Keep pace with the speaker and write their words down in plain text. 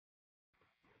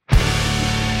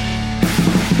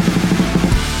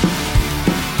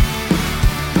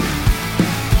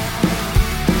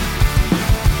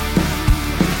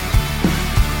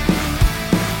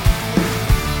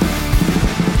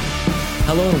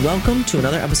Hello and welcome to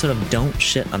another episode of Don't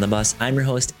Shit on the Bus. I'm your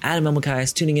host, Adam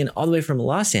Elmukayas, tuning in all the way from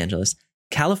Los Angeles,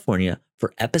 California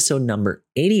for episode number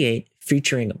 88,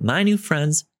 featuring my new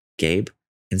friends, Gabe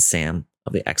and Sam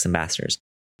of the X Ambassadors.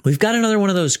 We've got another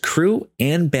one of those crew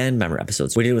and band member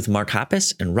episodes. We did it with Mark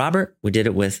Hoppus and Robert. We did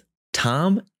it with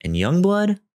Tom and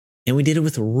Youngblood. And we did it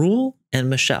with Rule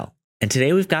and Michelle. And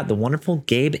today we've got the wonderful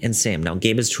Gabe and Sam. Now,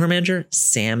 Gabe is tour manager.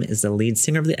 Sam is the lead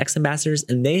singer of the X Ambassadors.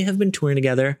 And they have been touring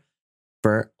together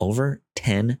for over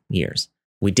 10 years.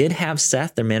 We did have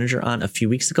Seth, their manager, on a few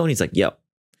weeks ago. And he's like, yo,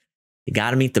 you got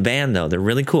to meet the band, though. They're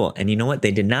really cool. And you know what? They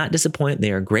did not disappoint.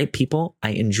 They are great people. I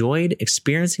enjoyed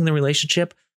experiencing the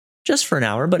relationship just for an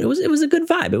hour, but it was a good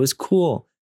vibe. It was cool,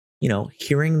 you know,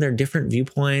 hearing their different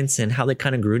viewpoints and how they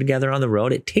kind of grew together on the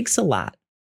road. It takes a lot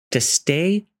to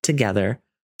stay together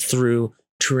through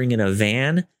touring in a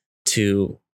van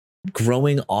to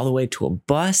growing all the way to a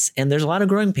bus. And there's a lot of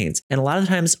growing pains. And a lot of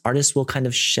times artists will kind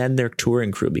of shed their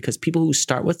touring crew because people who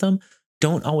start with them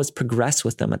don't always progress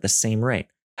with them at the same rate.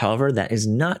 However, that is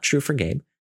not true for Gabe.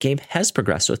 Gabe has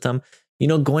progressed with them, you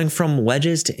know, going from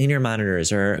wedges to in-ear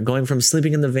monitors, or going from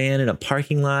sleeping in the van in a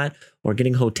parking lot, or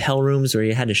getting hotel rooms where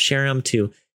you had to share them,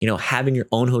 to, you know, having your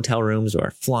own hotel rooms or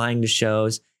flying to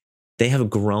shows. They have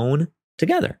grown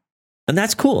together. And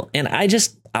that's cool. And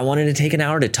I wanted to take an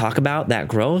hour to talk about that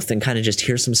growth and kind of just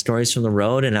hear some stories from the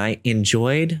road. And I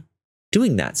enjoyed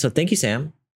doing that. So thank you,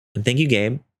 Sam. And thank you,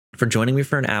 Gabe, for joining me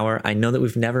for an hour. I know that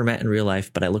we've never met in real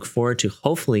life, but I look forward to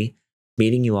hopefully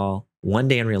meeting you all one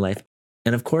day in real life.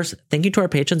 And of course, thank you to our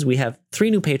patrons. We have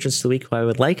 3 new patrons to the week who I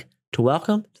would like to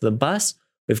welcome to the bus.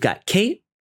 We've got Kate,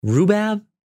 Rubab,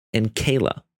 and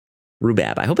Kayla.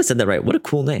 Rubab. I hope I said that right. What a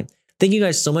cool name. Thank you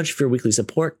guys so much for your weekly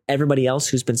support. Everybody else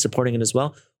who's been supporting it as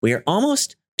well. We are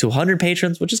almost to 100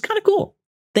 patrons, which is kind of cool.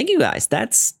 Thank you guys.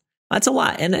 That's a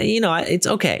lot. And you know, it's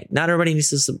okay. Not everybody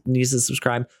needs to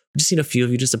subscribe. We just need a few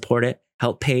of you to support it.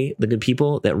 Help pay the good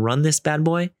people that run this bad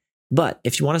boy. But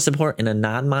if you want to support in a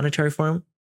non-monetary form,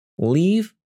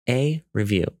 leave a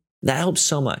review. That helps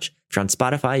so much. If you're on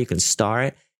Spotify, you can star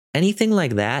it. Anything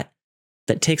like that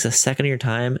takes a second of your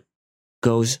time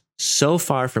goes so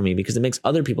far for me, because it makes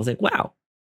other people think, wow,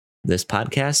 this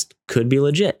podcast could be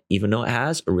legit, even though it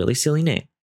has a really silly name.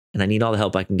 And I need all the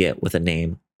help I can get with a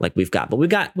name like we've got. But we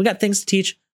got things to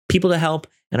teach, people to help,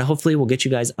 and hopefully we'll get you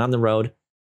guys on the road.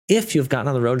 If you've gotten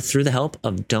on the road through the help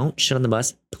of Don't Shit on the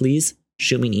Bus, please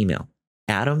shoot me an email,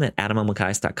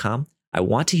 adam@adamelmukayas.com. I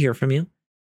want to hear from you,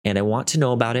 and I want to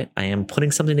know about it. I am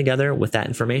putting something together with that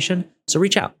information, so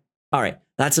reach out. All right,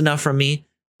 that's enough from me.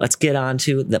 Let's get on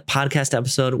to the podcast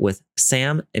episode with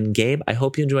Sam and Gabe. I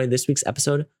hope you enjoyed this week's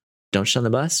episode. Don't Shit on the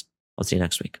Bus. I'll see you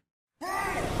next week.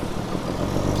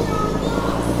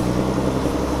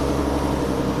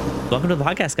 Welcome to the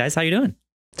podcast, guys. How you doing?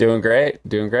 Doing great.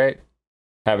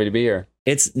 Happy to be here.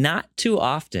 It's not too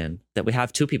often that we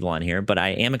have 2 people on here, but I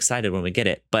am excited when we get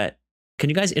it. But can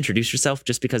you guys introduce yourself,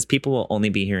 just because people will only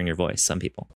be hearing your voice, some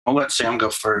people? I'll let Sam go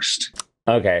first.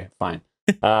 Okay, fine.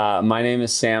 My name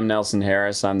is Sam Nelson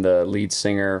Harris. I'm the lead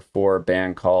singer for a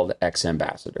band called X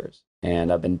Ambassadors.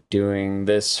 And I've been doing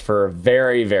this for a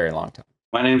very, very long time.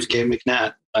 My name's Gabe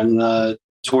McNatt. I'm the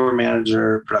tour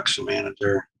manager, production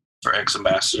manager for X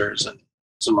Ambassadors and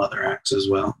some other acts as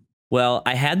well. Well,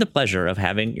 I had the pleasure of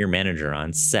having your manager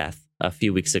on, Seth, a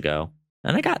few weeks ago.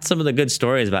 And I got some of the good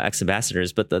stories about X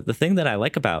Ambassadors. But the thing that I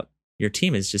like about your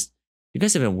team is just you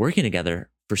guys have been working together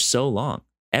for so long.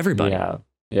 Everybody.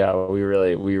 Yeah, we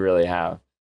really have.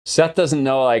 Seth doesn't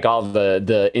know like all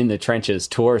the in the trenches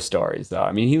tour stories though.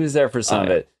 I mean, he was there for some of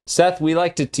it. Seth, we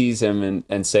like to tease him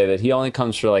and say that he only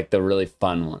comes for like the really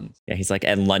fun ones. Yeah, he's like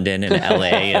in London and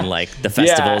LA and like the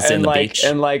festivals and the beach.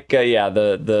 And like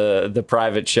the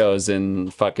private shows in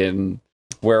fucking,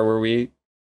 where were we?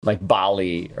 Like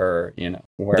Bali, or you know,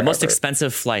 wherever. The most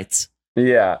expensive flights.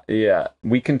 Yeah.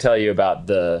 We can tell you about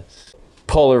the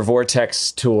Polar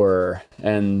Vortex tour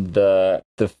and the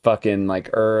fucking like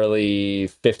early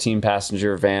 15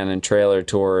 passenger van and trailer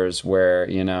tours where,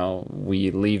 you know,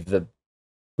 we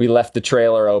left the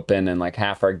trailer open and like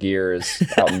half our gear is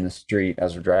out in the street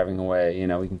as we're driving away. You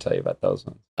know, we can tell you about those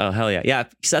ones. Oh, hell yeah. Yeah.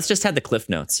 Seth's just had the cliff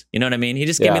notes. You know what I mean? He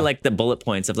just gave me like the bullet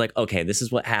points of like, okay, this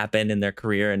is what happened in their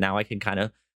career. And now I can kind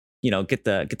of, you know, get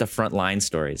the front line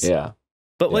stories. Yeah.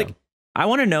 But like, I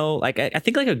want to know, like, I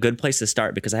think like a good place to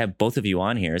start, because I have both of you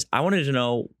on here, is I wanted to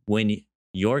know when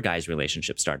your guys'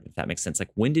 relationship started, if that makes sense. Like,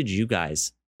 when did you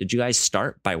guys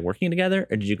start by working together,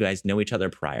 or did you guys know each other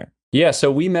prior? Yeah. So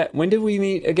we met, when did we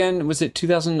meet again? Was it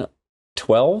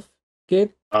 2012,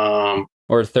 Gabe?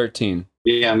 Or 13?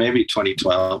 Yeah, maybe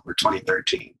 2012 or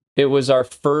 2013. It was our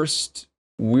first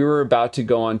we were about to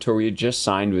go on tour. We had just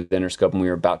signed with Interscope, and we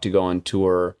were about to go on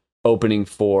tour, opening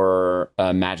for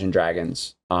Imagine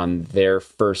Dragons on their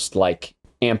first like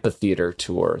amphitheater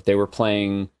tour. They were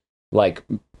playing like,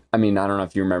 I mean, I don't know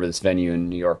if you remember this venue in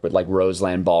New York, but like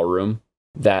Roseland Ballroom,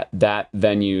 that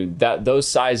venue, those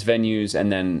size venues,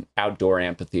 and then outdoor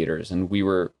amphitheaters. And we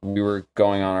were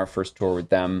going on our first tour with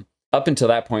them. Up until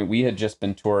that point, we had just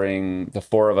been touring, the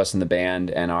four of us in the band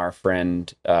and our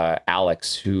friend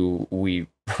Alex, who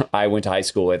I went to high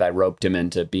school with. I roped him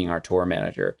into being our tour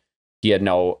manager. He had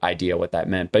no idea what that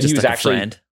meant, but Just he was like a actually,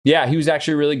 friend. yeah, he was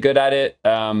actually really good at it,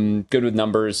 good with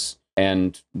numbers,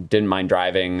 and didn't mind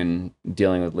driving and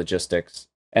dealing with logistics.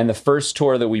 And the first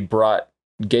tour that we brought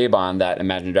Gabe on, that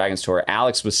Imagine Dragons tour,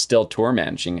 Alex was still tour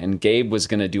managing, and Gabe was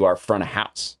going to do our front of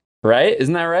house, right?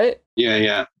 Isn't that right?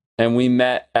 Yeah. And we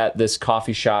met at this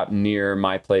coffee shop near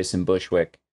my place in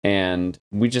Bushwick, and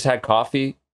we just had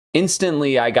coffee.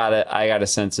 Instantly, I got a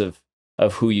sense of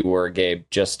who you were, Gabe.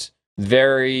 Just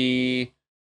very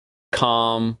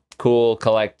calm, cool,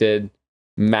 collected,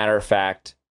 matter of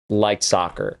fact, liked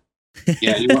soccer.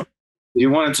 Yeah, you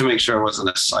wanted to make sure I wasn't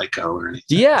a psycho or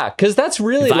anything. Yeah, because that's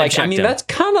really Vibe like, I checked mean, him. that's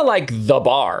kind of like the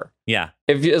bar. Yeah.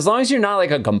 As long as you're not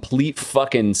like a complete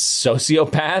fucking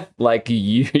sociopath, like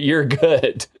you're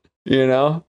good. You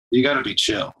know? You got to be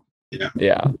chill.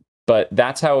 Yeah. But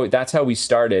that's how we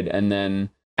started. And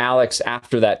then Alex,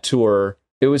 after that tour,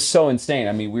 it was so insane.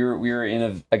 I mean, we were in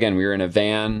a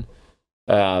van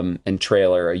and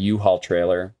trailer, a U-Haul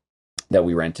trailer that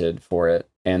we rented for it.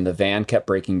 And the van kept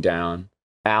breaking down.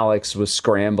 Alex was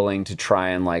scrambling to try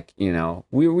and like, you know,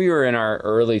 we were in our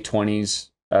early 20s.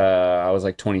 I was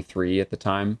like 23 at the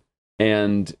time.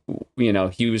 And, you know,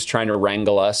 he was trying to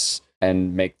wrangle us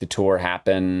and make the tour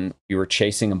happen. You were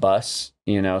chasing a bus,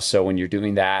 you know, so when you're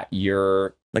doing that,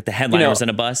 you're... Like the headliner was in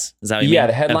a bus? Is that what you mean? Yeah,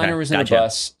 the headliner Okay, was in gotcha. a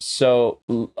bus. So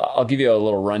I'll give you a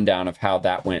little rundown of how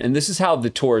that went. And this is how the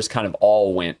tours kind of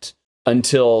all went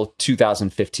until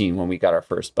 2015 when we got our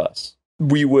first bus.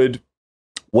 We would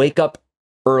wake up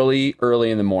early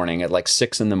in the morning at like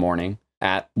 6 a.m.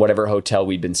 at whatever hotel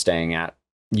we'd been staying at,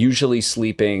 usually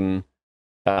sleeping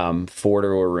 4 to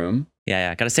a room.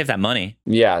 Yeah. Got to save that money.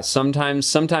 Yeah,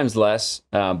 sometimes less,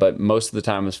 but most of the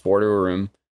time was 4 to a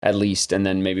room at least, and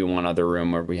then maybe one other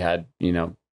room where we had, you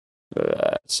know,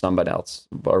 somebody else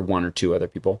or one or two other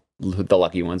people, the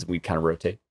lucky ones. We'd kind of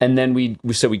rotate, and then we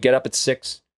get up at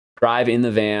 6, drive in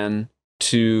the van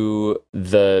to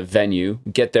the venue,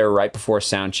 get there right before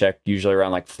sound check, usually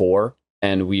around like 4,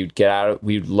 and we'd get out.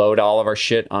 We'd load all of our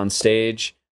shit on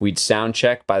stage. We'd sound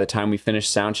check. By the time we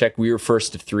finished sound check, we were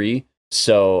first of 3.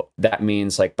 So that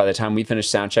means like by the time we finish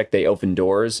sound check, they open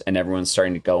doors and everyone's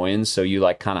starting to go in. So you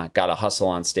like kind of got to hustle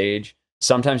on stage.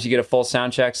 Sometimes you get a full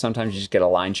sound check. Sometimes you just get a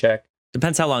line check.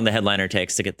 Depends how long the headliner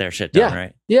takes to get their shit done,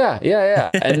 right?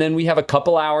 Yeah. And then we have a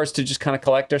couple hours to just kind of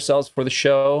collect ourselves for the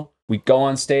show. We go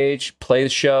on stage, play the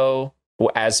show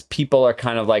as people are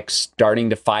kind of like starting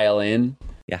to file in.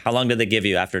 Yeah. How long did they give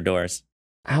you after doors?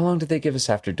 How long did they give us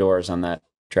after doors on that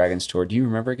Dragons tour? Do you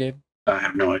remember, Gabe? I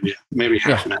have no idea. Maybe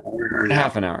half an hour or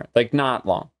Half an hour, like not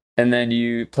long. And then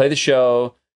you play the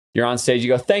show, you're on stage, you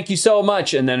go, thank you so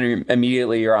much. And then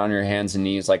immediately you're on your hands and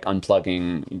knees, like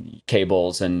unplugging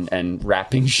cables and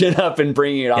wrapping shit up and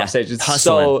bringing it off stage.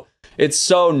 It's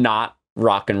so not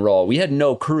rock and roll. We had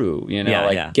no crew, you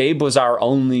know, Gabe was our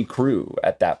only crew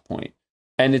at that point.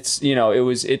 And it's, you know, it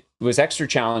was extra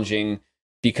challenging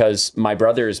because my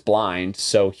brother is blind,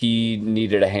 so he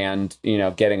needed a hand, you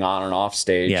know, getting on and off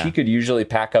stage. Yeah. He could usually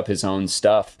pack up his own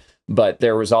stuff, but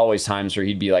there was always times where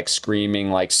he'd be like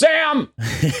screaming like, Sam,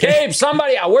 Gabe,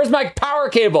 somebody, where's my power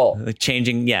cable? Like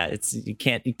changing. Yeah. You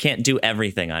can't do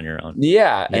everything on your own.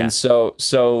 Yeah. And so,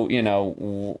 you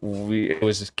know, it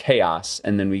was chaos.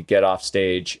 And then we'd get off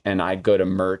stage and I'd go to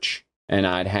merch and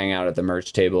I'd hang out at the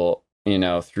merch table, you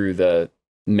know, through the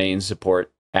main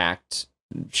support act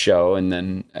show and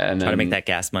then try to make that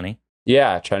gas money.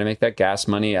 Yeah, try to make that gas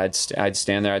money. I'd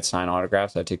stand there, I'd sign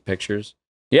autographs, I'd take pictures.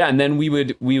 Yeah, and then we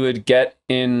would get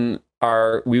in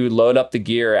we would load up the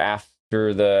gear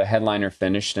after the headliner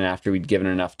finished and after we'd given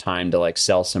enough time to like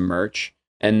sell some merch.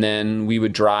 And then we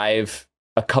would drive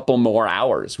a couple more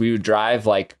hours. We would drive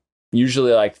like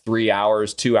usually like 3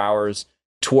 hours, 2 hours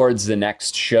towards the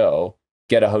next show,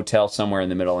 get a hotel somewhere in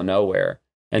the middle of nowhere.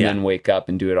 And then wake up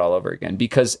and do it all over again.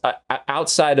 Because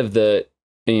outside of the,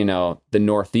 you know, the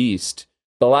Northeast,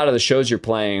 a lot of the shows you're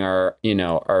playing are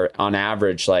on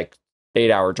average like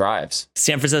 8-hour drives.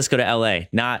 San Francisco to LA,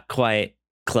 not quite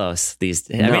close. I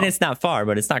mean, it's not far,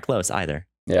 but it's not close either.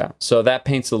 Yeah. So that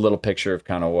paints a little picture of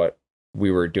kind of what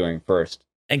we were doing first.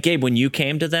 And Gabe, when you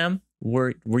came to them,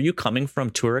 were you coming from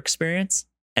tour experience?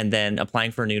 and then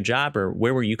applying for a new job, or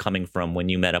where were you coming from when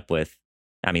you met up with,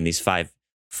 I mean, these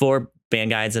four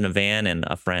band guides in a van and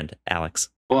a friend, Alex?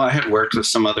 Well, I had worked with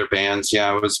some other bands. Yeah,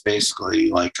 I was basically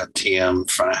like a TM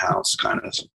front of house kind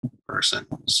of person.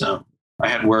 So I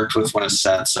had worked with one of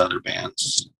Seth's other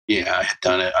bands. Yeah, I had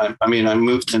done it. I mean, I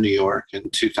moved to New York in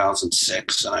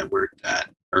 2006, and I worked at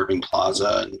Irving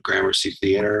Plaza and Gramercy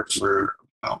Theater for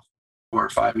about 4 or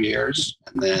 5 years,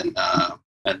 and then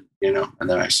and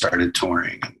then I started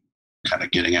touring and kind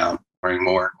of getting out, touring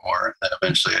more and more, and then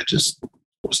eventually I just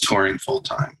was touring full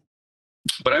time.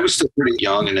 But I was still pretty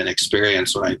young and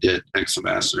inexperienced when I did Ex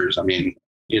Ambassadors. I mean,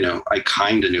 I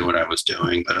kind of knew what I was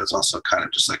doing, but I was also kind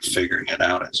of just like figuring it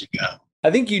out as you go. I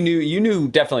think you knew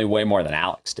definitely way more than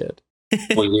Alex did.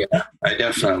 Well, yeah, I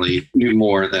definitely knew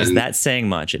more than. Is that saying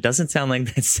much? It doesn't sound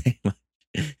like that's saying much.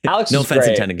 Alex, no is offense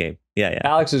great. intended, Gabe. Yeah.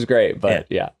 Alex is great, but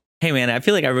yeah. Hey, man, I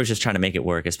feel like everyone's just trying to make it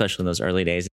work, especially in those early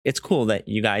days. It's cool that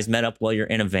you guys met up while you're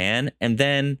in a van. And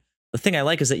then the thing I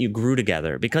like is that you grew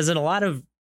together, because in a lot of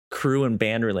crew and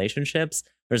band relationships,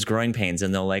 there's growing pains,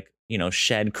 and they'll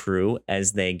shed crew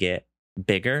as they get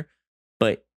bigger.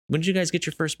 But when did you guys get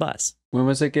your first bus? When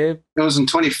was it, Gabe? It was in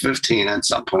 2015 at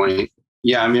some point.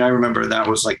 Yeah, I mean, I remember that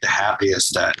was like the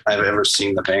happiest that I've ever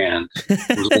seen the band.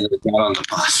 Was when they got on the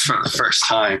bus for the first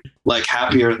time. Like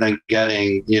happier than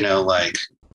getting, like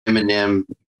Eminem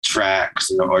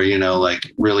tracks or,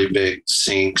 like really big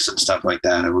syncs and stuff like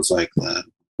that. It was like the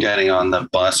getting on the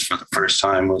bus for the first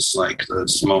time was like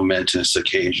this momentous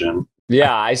occasion.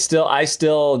 Yeah, I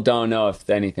still don't know if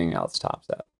anything else tops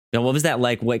that. Now, what was that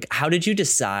like? How did you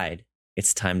decide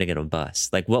it's time to get a bus?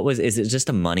 Like, is it just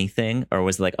a money thing, or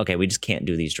was it like, okay, we just can't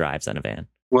do these drives on a van?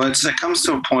 Well, it comes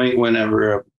to a point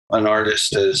whenever an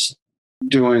artist is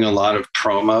doing a lot of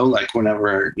promo, like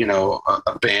whenever,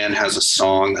 a band has a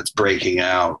song that's breaking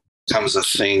out, comes a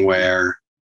thing where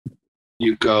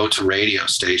you go to radio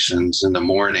stations in the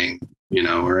morning,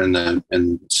 or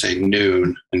in say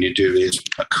noon, and you do these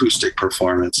acoustic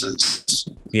performances.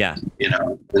 Yeah.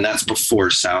 And that's before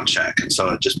sound check. And so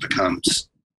it just becomes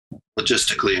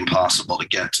logistically impossible to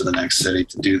get to the next city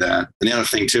to do that. And the other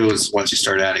thing too is once you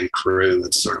start adding crew,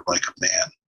 it's sort of like a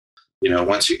van.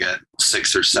 Once you get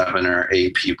 6 or 7 or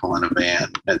 8 people in a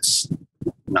van, it's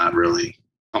not really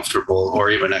comfortable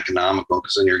or even economical,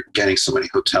 because then you're getting so many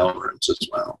hotel rooms as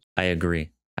well. I agree.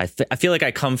 I feel like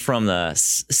I come from the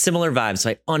similar vibes,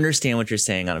 so I understand what you're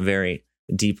saying on a very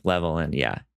deep level. And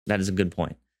yeah, that is a good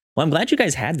point. Well, I'm glad you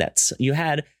guys had that. You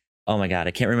had, oh my God,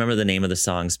 I can't remember the name of the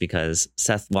songs because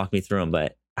Seth walked me through them,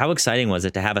 but how exciting was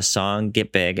it to have a song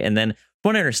get big? And then, from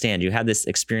what I understand, you had this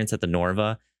experience at the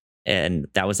Norva, and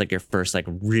that was like your first like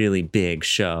really big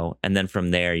show. And then from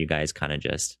there, you guys kind of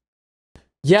just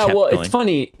going. It's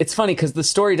funny. It's funny because the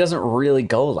story doesn't really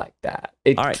go like that.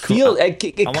 It all right, cool. It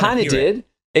kind of did.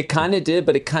 It kind of did,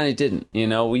 but it kind of didn't.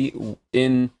 We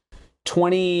in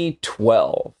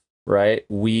 2012, right?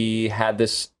 We had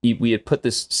put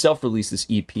this self-released this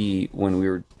EP when we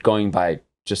were going by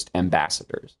just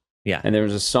Ambassadors. Yeah, and there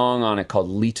was a song on it called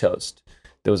Litos.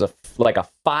 There was a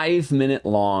 5-minute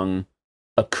long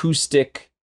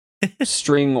acoustic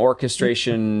string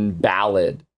orchestration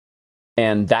ballad,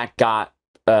 and that got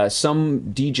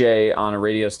some DJ on a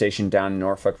radio station down in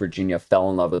Norfolk, Virginia, fell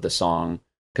in love with the song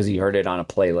because he heard it on a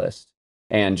playlist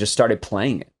and just started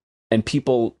playing it. And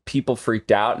people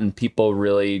freaked out, and people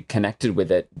really connected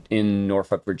with it in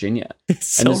Norfolk, Virginia.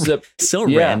 So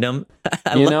random.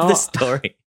 I love this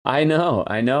story. I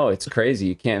know. It's crazy.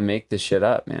 You can't make this shit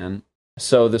up, man.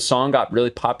 So the song got really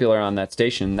popular on that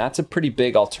station. That's a pretty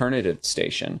big alternative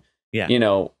station. Yeah.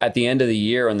 At the end of the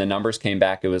year when the numbers came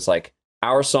back, it was like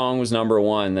our song was number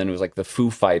 1. Then it was like the Foo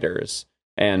Fighters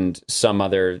and some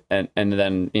other, and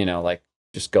then,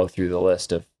 just go through the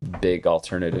list of big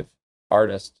alternative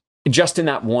artists just in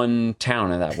that one town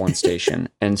and that one station.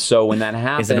 And so when that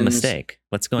happens, is it a mistake?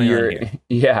 What's going on here?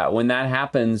 Yeah. When that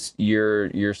happens,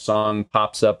 your song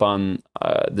pops up on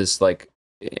this like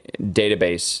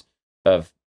database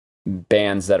of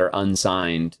bands that are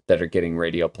unsigned that are getting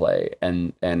radio play,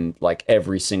 and like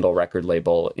every single record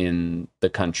label in the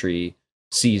country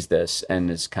sees this, and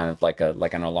is kind of like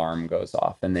an alarm goes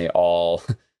off, and they all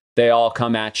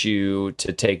come at you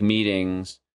to take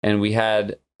meetings. And we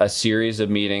had a series of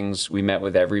meetings. We met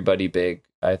with everybody big.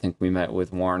 I think we met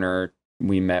with Warner,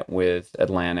 we met with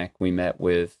Atlantic, we met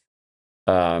with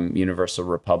Universal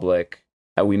Republic,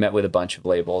 we met with a bunch of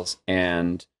labels,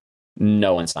 and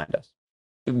no one signed us.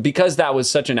 Because that was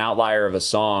such an outlier of a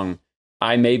song,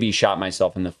 I maybe shot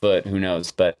myself in the foot, who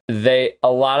knows. But a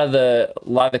lot of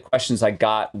the questions I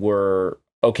got were,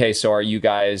 okay, so are you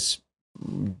guys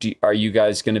are you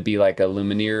guys going to be like a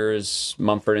Lumineers,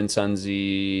 Mumford and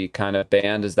Sonsy kind of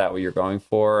band? Is that what you're going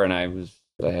for? And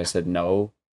I said,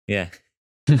 no, Yeah.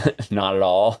 not at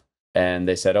all. And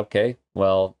they said, okay,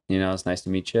 well, it's nice to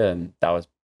meet you. And that was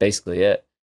basically it.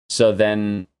 So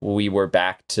then we were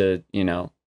back to,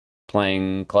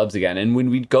 playing clubs again. And when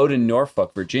we'd go to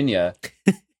Norfolk, Virginia,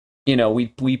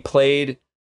 we played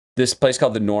this place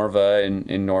called the Norva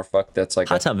in Norfolk. That's like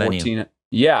hot tub venue.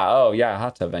 Yeah. Oh, yeah.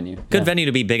 Hot tub venue. Good venue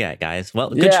to be big at, guys. Well,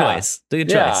 good choice. Good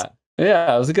choice.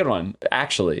 Yeah, it was a good one,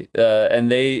 actually.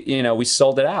 And they, we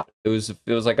sold it out. It was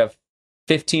like a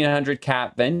 1,500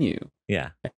 cap venue.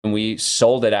 Yeah. And we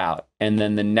sold it out. And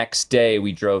then the next day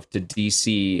we drove to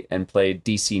DC and played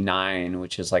DC 9,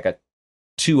 which is like a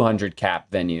 200 cap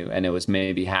venue. And it was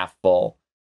maybe half full.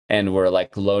 And we're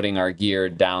like loading our gear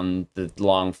down the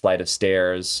long flight of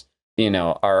stairs.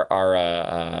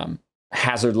 Our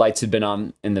hazard lights had been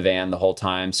on in the van the whole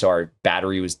time. So our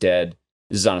battery was dead.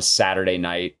 This is on a Saturday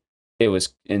night. It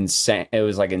was insane. It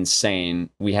was like insane.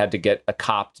 We had to get a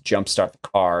cop to jumpstart the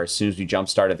car. As soon as we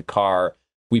jumpstarted the car,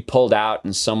 we pulled out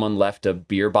and someone left a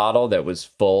beer bottle that was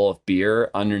full of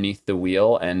beer underneath the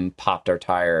wheel and popped our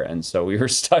tire. And so we were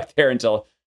stuck there until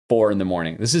 4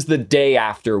 a.m. This is the day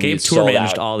after Gabe we tour sold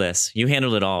managed out. all this. You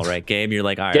handled it all, right, Gabe? You're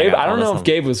like, all right. Gabe, I don't know if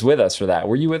Gabe was with us for that.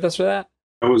 Were you with us for that?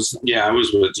 I was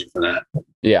with you for that.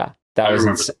 Yeah, that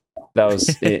was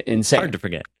insane. Hard to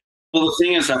forget. Well, the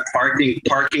thing is that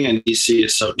parking in DC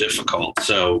is so difficult.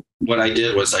 So what I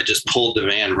did was I just pulled the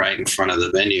van right in front of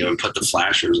the venue and put the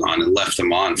flashers on and left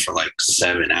them on for like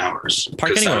 7 hours.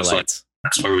 Park anywhere lights.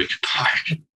 That's where we could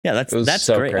park. Yeah, that's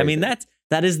so great. crazy. I mean, that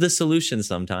is the solution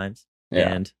sometimes.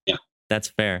 Yeah. And that's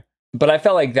fair. But I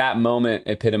felt like that moment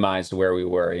epitomized where we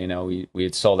were. We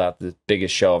had sold out the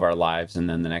biggest show of our lives, and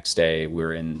then the next day we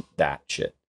were in that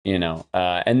shit. And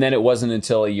then it wasn't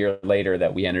until a year later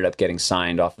that we ended up getting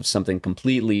signed off of something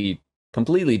completely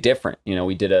different.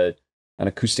 We did an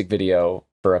acoustic video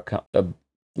for a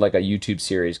YouTube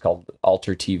series called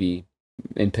Alter TV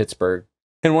in Pittsburgh.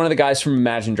 And one of the guys from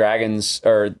Imagine Dragons,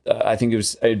 or I think it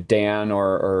was Dan,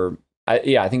 I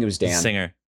think it was Dan.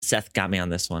 Singer. Seth got me on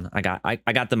this one. I got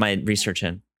my research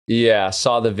in. Yeah,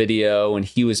 saw the video, and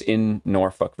he was in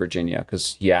Norfolk, Virginia,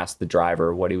 because he asked the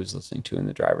driver what he was listening to, and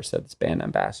the driver said this band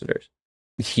Ambassadors.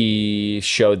 He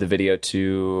showed the video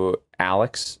to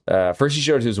Alex. First, he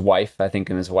showed it to his wife, I think,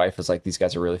 and his wife was like, "These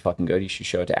guys are really fucking good." You should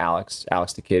show it to Alex,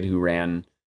 the kid who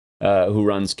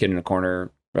runs Kid in a Corner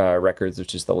Records,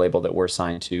 which is the label that we're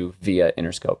signed to via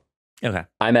Interscope. Okay,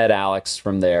 I met Alex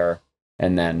from there,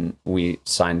 and then we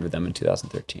signed with them in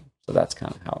 2013. So that's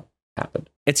kind of how it happened.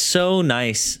 It's so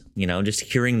nice, just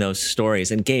hearing those stories.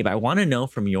 And Gabe, I want to know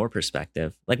from your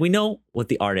perspective, like we know what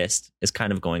the artist is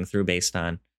kind of going through based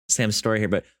on Sam's story here,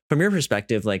 but from your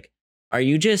perspective, like, are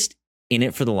you just in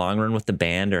it for the long run with the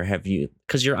band, or have you,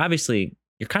 because you're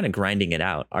kind of grinding it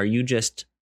out. Are you just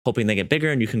hoping they get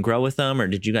bigger and you can grow with them? Or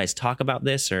did you guys talk about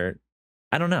this? Or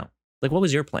I don't know. Like, what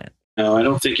was your plan? No, I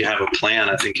don't think you have a plan.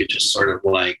 I think you just sort of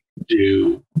like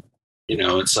do,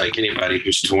 it's like anybody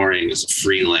who's touring is a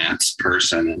freelance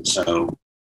person. And so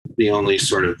the only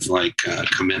sort of like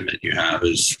commitment you have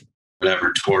is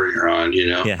whatever tour you're on,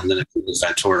 Yeah. And then if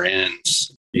that tour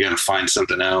ends, you got to find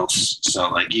something else. So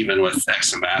like even with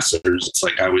Ex Ambassadors, it's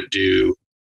like I would do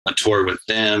a tour with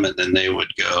them and then they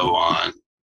would go on,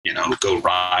 go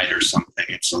ride or something.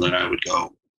 And so then I would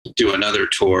go do another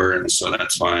tour. And so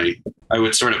that's why I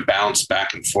would sort of bounce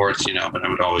back and forth, but I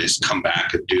would always come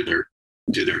back and do their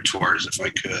tours if I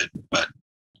could. But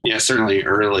yeah, certainly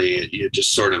early, you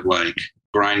just sort of like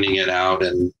grinding it out.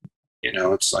 And,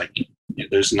 it's like,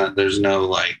 there's no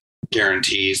like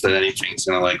guarantees that anything's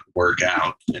going to like work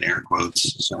out in air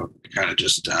quotes. So kind of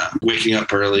just waking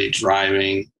up early,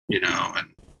 driving, and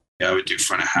I would do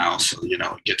front of house. So,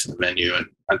 get to the venue and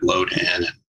I'd load in and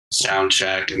sound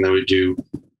check. And then we'd do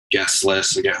guest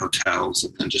lists and get hotels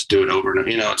and then just do it over. And,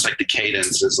 it's like the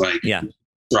cadence is like,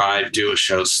 drive, do a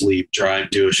show, sleep, drive,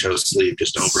 do a show, sleep,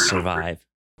 just over and Survive.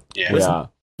 over. Yeah.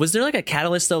 Was there like a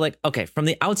catalyst though? Like, okay, from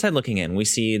the outside looking in, we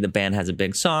see the band has a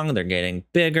big song, they're getting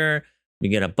bigger, we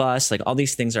get a bus, like all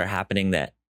these things are happening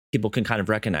that people can kind of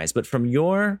recognize. But from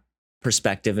your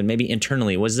perspective and maybe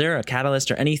internally, was there a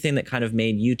catalyst or anything that kind of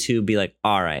made you two be like,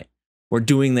 all right, we're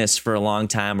doing this for a long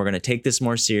time, we're going to take this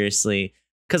more seriously?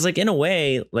 Because like in a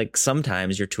way, like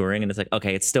sometimes you're touring and it's like,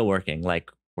 okay, it's still working.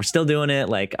 Like we're still doing it.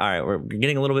 Like, all right, we're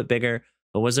getting a little bit bigger.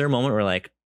 But was there a moment where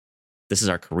like, this is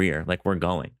our career, like we're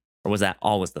going? Or was that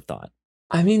always the thought?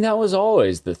 I mean, that was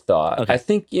always the thought. Okay. I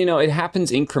think, it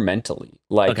happens incrementally.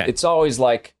 Like, Okay. It's always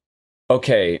like,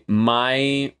 okay,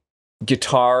 my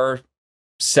guitar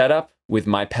setup with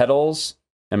my pedals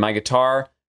and my guitar,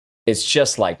 it's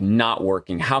just like not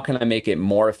working. How can I make it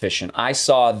more efficient? I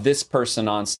saw this person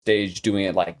on stage doing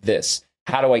it like this.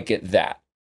 How do I get that?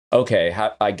 Okay,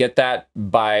 I get that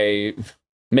by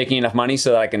making enough money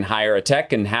so that I can hire a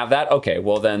tech and have that. Okay,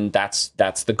 well then that's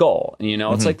the goal. You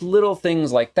know, it's like little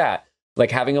things like that.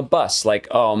 Like having a bus, like,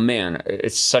 oh man,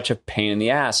 it's such a pain in the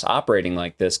ass operating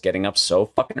like this, getting up so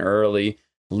fucking early,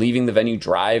 leaving the venue,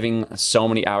 driving so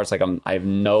many hours. Like I have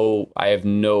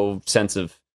no sense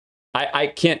of, I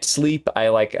can't sleep.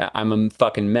 I'm a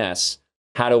fucking mess.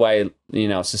 How do I,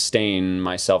 sustain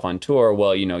myself on tour?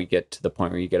 Well, you get to the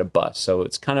point where you get a bus. So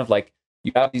it's kind of like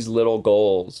you have these little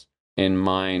goals in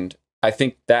mind. I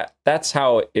think that's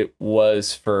how it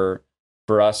was for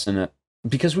us. And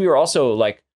because we were also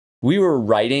like, we were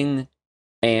writing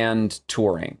and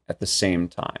touring at the same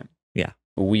time. Yeah.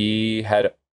 We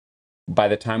had, by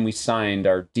the time we signed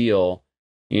our deal,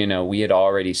 we had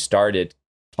already started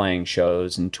playing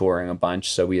shows and touring a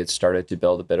bunch. So we had started to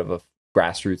build a bit of a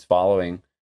grassroots following,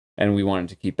 and we wanted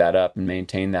to keep that up and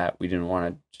maintain that. We didn't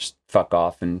want to just fuck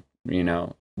off and,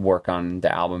 work on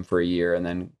the album for a year and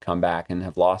then come back and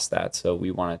have lost that. So we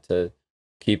wanted to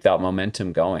keep that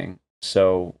momentum going.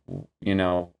 So,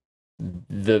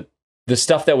 the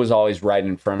stuff that was always right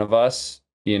in front of us,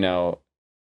 to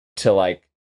like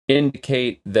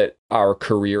indicate that our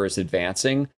career is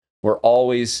advancing, were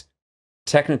always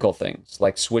technical things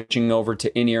like switching over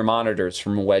to in-ear monitors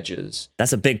from wedges.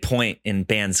 That's a big point in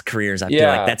bands' careers. I feel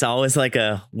like that's always like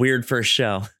a weird first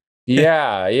show.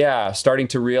 Yeah. Starting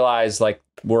to realize like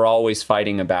we're always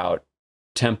fighting about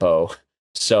tempo.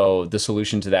 So the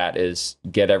solution to that is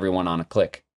get everyone on a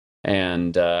click.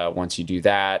 And once you do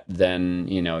that, then,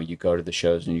 you go to the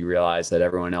shows and you realize that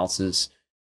everyone else's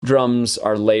drums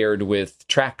are layered with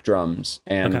track drums,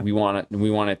 and we want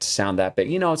it to sound that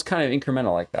big. It's kind of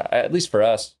incremental like that, at least for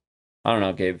us. I don't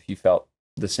know, Gabe, if you felt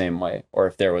the same way or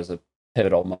if there was a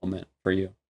pivotal moment for you.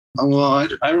 Well,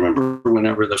 I remember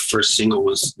whenever the first single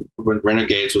when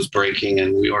Renegades was breaking,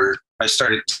 and I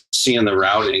started seeing the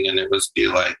routing, and it was be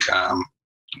like,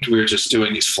 we were just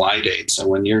doing these fly dates. And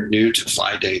when you're new to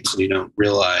fly dates and you don't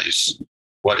realize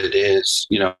what it is,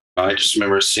 I just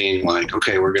remember seeing like,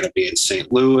 okay, we're going to be in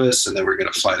St. Louis, and then we're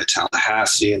going to fly to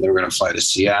Tallahassee, and then we're going to fly to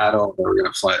Seattle, and then we're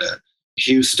going to fly to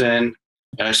Houston.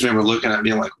 And I just remember looking at it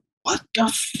being like, what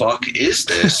the fuck is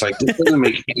this? Like, this doesn't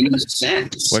make any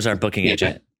sense. Where's our booking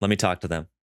agent? Let me talk to them.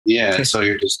 Yeah. So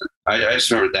I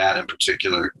just remember that in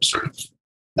particular sort of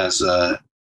as an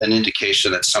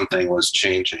indication that something was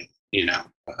changing,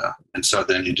 and so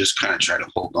then you just kind of try to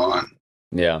hold on.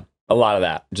 Yeah. A lot of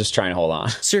that, just trying to hold on.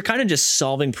 So you're kind of just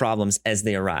solving problems as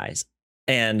they arise.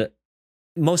 And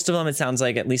most of them, it sounds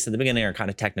like, at least at the beginning, are kind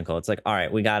of technical. It's like, all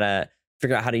right, we got to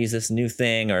figure out how to use this new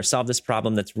thing or solve this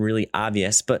problem that's really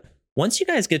obvious. But once you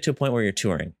guys get to a point where you're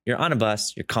touring, you're on a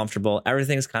bus, you're comfortable,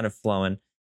 everything's kind of flowing.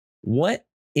 What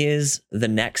is the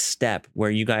next step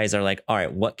where you guys are like, all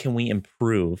right, what can we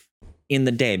improve in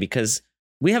the day? Because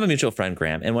we have a mutual friend,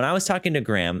 Graham. And when I was talking to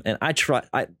Graham, and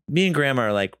me and Graham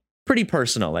are like, pretty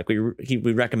personal. Like we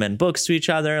recommend books to each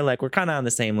other. Like we're kind of on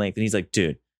the same length. And he's like,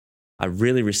 dude, I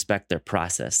really respect their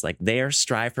process. Like their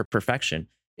strive for perfection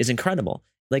is incredible.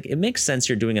 Like it makes sense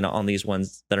you're doing it on these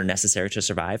ones that are necessary to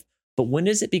survive. But when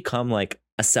does it become like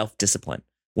a self-discipline?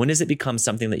 When does it become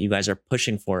something that you guys are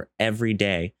pushing for every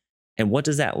day? And what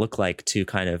does that look like to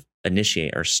kind of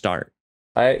initiate or start?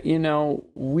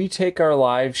 We take our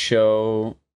live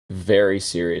show very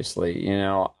seriously.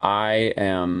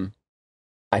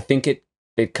 I think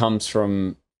it comes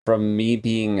from me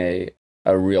being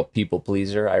a real people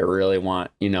pleaser. I really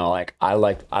want, I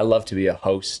love to be a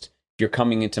host. If you're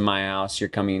coming into my house, you're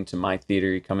coming into my theater,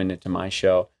 you're coming into my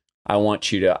show. I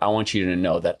want you to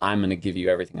know that I'm going to give you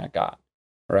everything I got.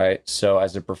 Right. So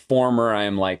as a performer, I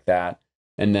am like that.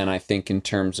 And then I think in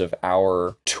terms of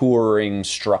our touring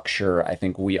structure, I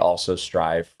think we also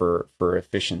strive for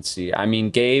efficiency. I mean,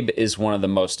 Gabe is one of the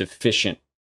most efficient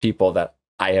people that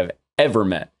I have ever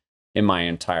met in my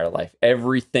entire life.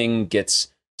 Everything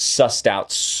gets sussed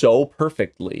out so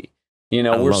perfectly.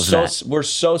 We're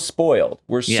so spoiled.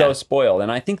 We're so spoiled.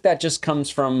 And I think that just comes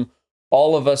from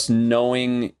all of us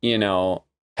knowing,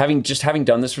 having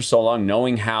done this for so long,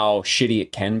 knowing how shitty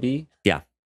it can be. Yeah.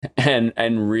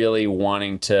 And really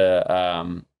wanting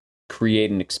to create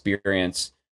an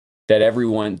experience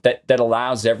that that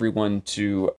allows everyone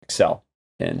to excel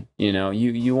in.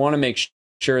 You want to make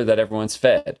sure that everyone's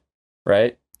fed,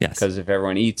 right? Yes. Because if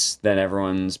everyone eats, then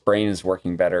everyone's brain is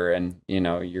working better, and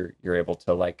you're able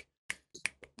to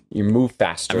you move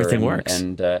faster. Everything works,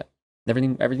 and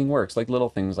everything works. Like little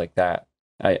things like that.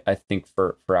 I think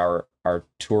for our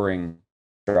touring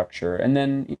structure, and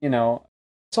then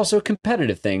it's also a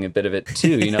competitive thing, a bit of it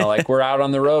too. You know, like we're out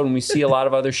on the road and we see a lot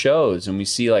of other shows and we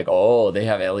see like, oh, they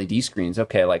have LED screens.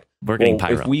 Okay, like we're getting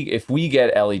pyro. If we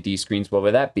get LED screens, what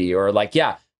would that be? Or like,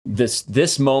 yeah,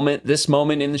 this moment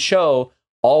in the show,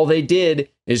 all they did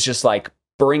is just like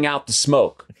bring out the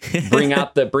smoke, bring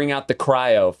out the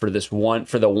cryo for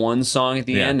the one song at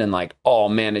the end, and like, oh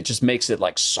man, it just makes it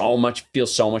like feel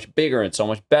so much bigger and so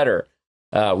much better.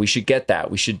 We should get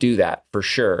that. We should do that for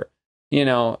sure. You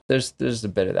know, there's a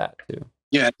bit of that too.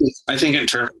 Yeah, I think in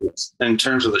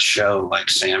terms of the show, like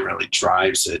Sam really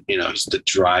drives it. You know, he's the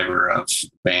driver of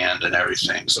band and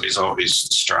everything. So he's always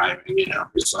striving. You know,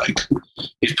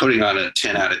 he's putting on a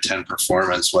 10 out of 10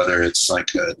 performance, whether it's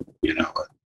like a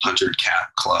 100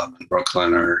 cap club in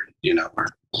Brooklyn or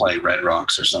play Red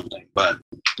Rocks or something. But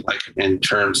like in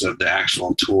terms of the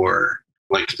actual tour,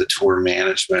 like the tour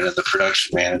management and the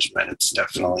production management, it's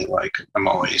definitely like I'm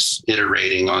always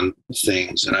iterating on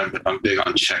things, and I'm big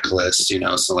on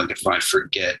checklists, so like if I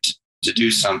forget to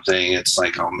do something, it's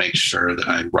like I'll make sure that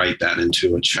I write that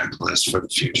into a checklist for the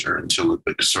future until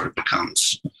it sort of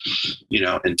becomes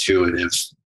intuitive.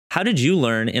 How did you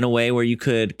learn in a way where you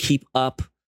could keep up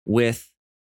with,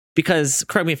 because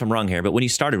correct me if I'm wrong here, but when you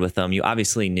started with them, you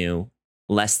obviously knew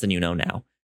less than you know now,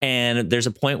 and there's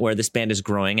a point where this band is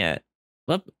growing at,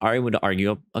 well, I would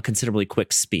argue a considerably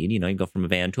quick speed. You go from a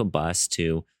van to a bus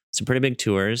to some pretty big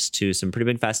tours to some pretty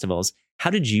big festivals.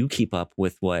 How did you keep up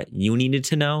with what you needed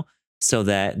to know so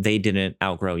that they didn't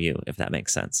outgrow you, if that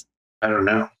makes sense? I don't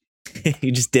know.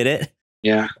 You just did it?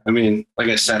 Yeah. I mean, like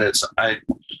I said, I'm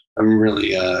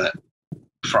really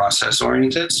process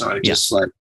oriented. So I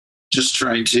just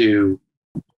try to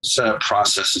set up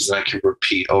processes that I can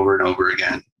repeat over and over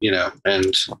again,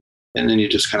 and then you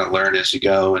just kind of learn as you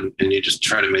go, and you just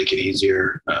try to make it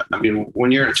easier. I mean,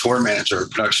 when you're a tour manager or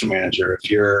production manager,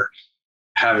 if you're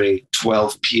having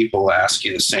 12 people ask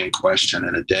you the same question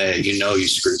in a day, you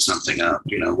screwed something up,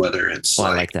 whether it's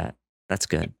I like that. That's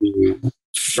good. You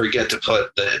forget to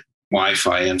put the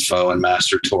Wi-Fi info in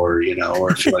Master Tour,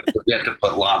 or if you forget to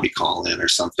put lobby call in or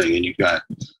something, and you've got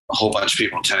a whole bunch of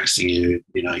people texting you,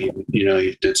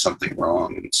 you did something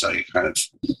wrong. And so you kind of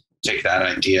take that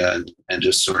idea and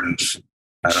just sort of,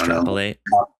 I don't know,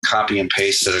 copy and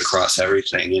paste it across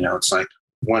everything. It's like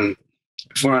if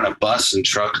we're on a bus and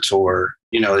truck tour,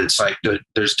 it's like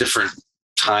there's different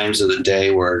times of the day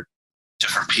where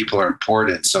different people are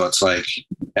important. So it's like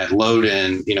at load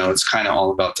in, it's kind of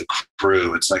all about the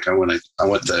crew. It's like I want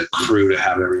the crew to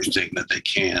have everything that they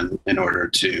can in order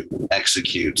to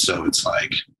execute. So it's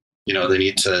like, they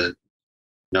need to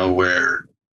know where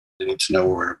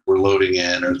we're loading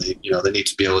in, or they need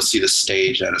to be able to see the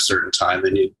stage at a certain time. We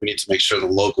need to make sure the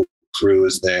local crew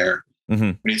is there.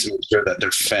 Mm-hmm. We need to make sure that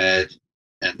they're fed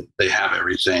and they have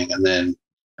everything. And then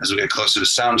as we get closer to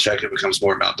sound check, it becomes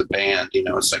more about the band.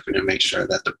 It's like we need to make sure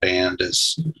that the band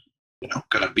is,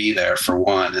 going to be there for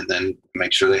one, and then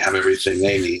make sure they have everything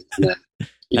they need. And then,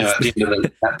 at the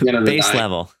end of the base night,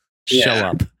 level, show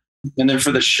up. And then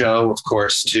for the show, of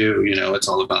course, too, it's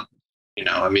all about,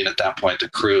 at that point, the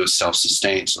crew is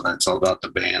self-sustained. So that's all about the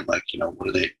band. Like,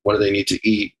 what do they need to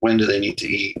eat? When do they need to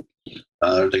eat?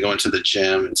 Are they going to the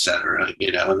gym, et cetera? And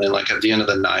then like at the end of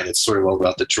the night, it's sort of all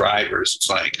about the drivers. It's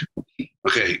like,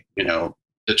 okay,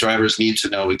 the drivers need to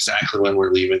know exactly when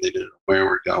we're leaving. They need to know where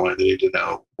we're going. They need to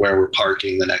know where we're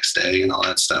parking the next day and all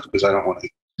that stuff. Because I don't want to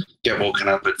get woken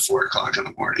up at 4:00 in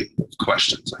the morning with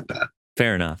questions like that.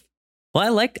 Fair enough. Well, I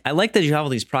like that you have all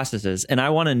these processes, and I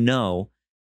want to know,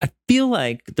 I feel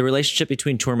like the relationship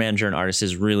between tour manager and artist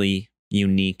is really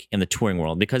unique in the touring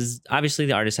world, because obviously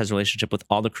the artist has a relationship with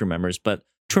all the crew members, but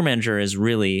tour manager is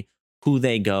really who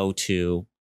they go to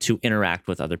interact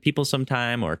with other people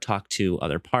sometime or talk to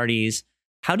other parties.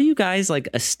 How do you guys like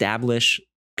establish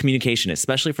communication,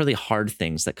 especially for the hard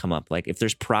things that come up? Like if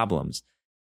there's problems,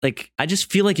 like I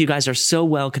just feel like you guys are so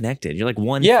well connected. You're like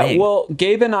one thing. Yeah, well,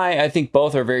 Gabe and I think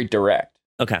both are very direct.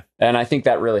 Okay. And I think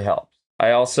that really helps.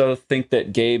 I also think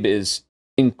that Gabe is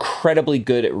incredibly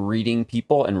good at reading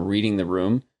people and reading the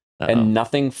room. Uh-oh. And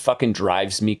nothing fucking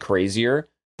drives me crazier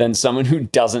than someone who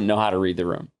doesn't know how to read the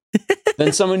room.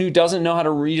 Than someone who doesn't know how to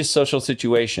read a social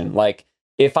situation. Like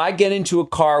if I get into a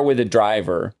car with a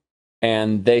driver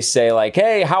and they say like,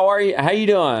 "Hey, how are you? How you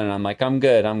doing?" And I'm like, I'm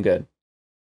good.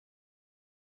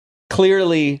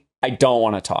 Clearly, I don't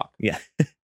want to talk. Yeah.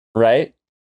 Right?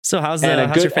 So how's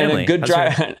your family?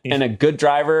 And a good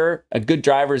driver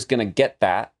is going to get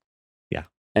that. Yeah.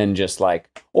 And just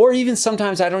like, or even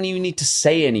sometimes I don't even need to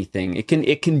say anything. It can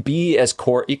be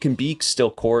it can be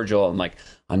still cordial. I'm like,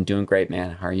 "I'm doing great,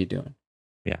 man. How are you doing?"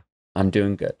 Yeah. "I'm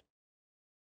doing good."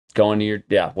 Going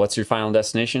to what's your final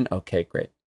destination? Okay, great.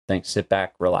 Thanks. Sit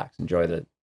back, relax, enjoy the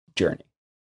journey.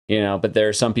 But there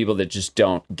are some people that just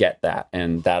don't get that,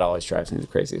 and that always drives me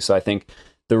crazy. So I think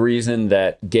the reason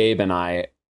that Gabe and I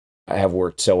have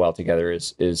worked so well together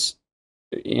is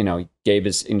Gabe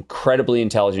is incredibly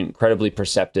intelligent, incredibly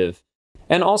perceptive.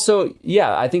 And also,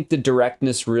 yeah, I think the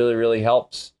directness really, really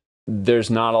helps. There's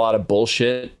not a lot of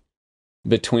bullshit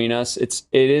between us. It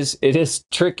is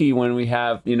tricky when we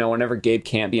have, whenever Gabe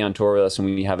can't be on tour with us and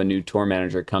we have a new tour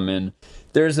manager come in,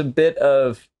 there's a bit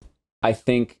of, I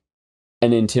think,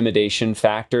 an intimidation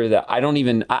factor that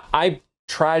I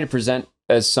try to present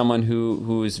as someone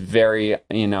who is very,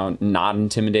 not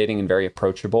intimidating and very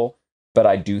approachable. But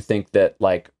I do think that,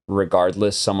 like,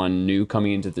 regardless, someone new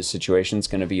coming into the situation is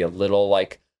going to be a little,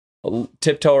 like,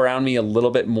 tiptoe around me a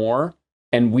little bit more.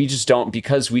 And we just don't,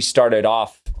 because we started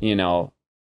off, you go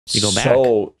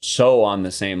so on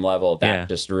the same level. That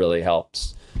just really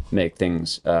helps make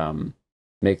things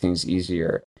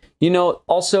easier.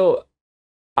 Also,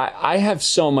 I have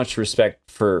so much respect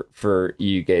for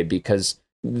you, Gabe, because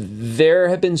there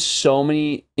have been so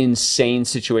many insane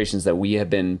situations that we have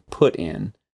been put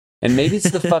in. And maybe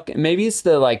it's maybe it's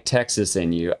the like Texas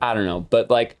in you. I don't know.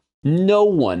 But like no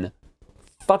one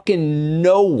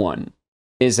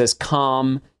is as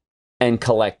calm and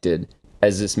collected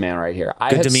as this man right here.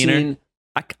 Good demeanor.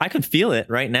 I could feel it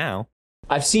right now.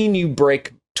 I've seen you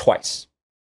break twice.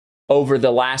 Over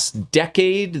the last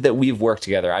decade that we've worked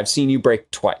together, I've seen you break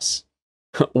twice.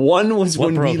 One was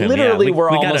when we literally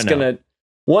were almost going to...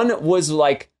 One was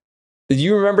like... Do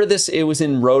you remember this? It was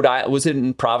in Rhode Island. Was it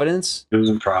in Providence? It was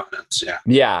in Providence, yeah.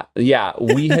 Yeah.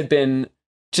 We had been...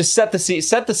 Just set the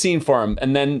scene for him,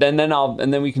 and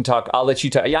then we can talk. I'll let you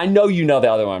talk. Yeah, I know you know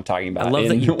the other one I'm talking about. I love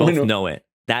that you both know it.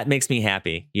 That makes me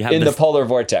happy. You have in the Polar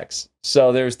Vortex.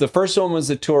 So there's the first one was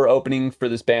the tour opening for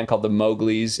this band called the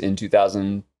Mowglis in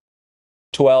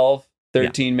 2012,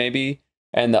 13 maybe,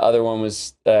 and the other one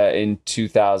was in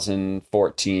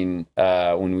 2014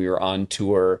 when we were on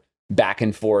tour back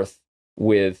and forth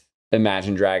with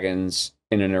Imagine Dragons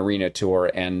in an arena tour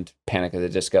and Panic at the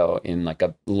Disco in like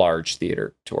a large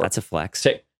theater tour. That's a flex.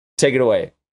 Take it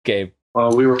away, Gabe.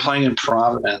 Well, we were playing in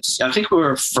Providence. I think we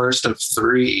were first of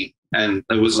three. And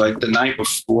it was like the night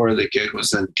before the gig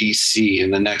was in DC,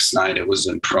 and the next night it was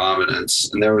in Providence.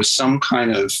 And there was some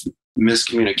kind of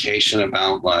miscommunication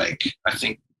about, like, I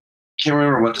can't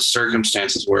remember what the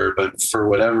circumstances were, but for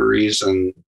whatever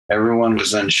reason, everyone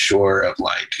was unsure of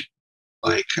like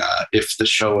if the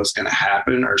show was going to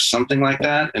happen or something like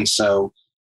that. And so,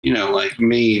 like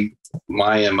me,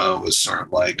 my MO was sort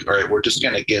of like, all right, we're just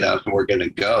going to get up and we're going to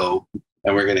go.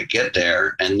 And we're going to get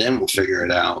there, and then we'll figure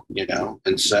it out,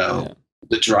 And so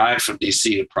the drive from DC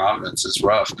to Providence is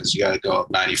rough because you got to go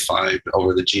up 95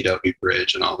 over the GW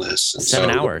Bridge and all this. And 7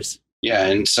 hours. Yeah,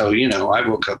 and so, I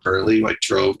woke up early. I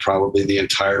drove probably the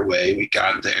entire way. We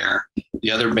got there. The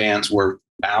other bands were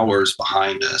hours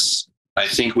behind us. I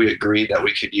think we agreed that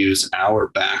we could use our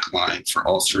back line for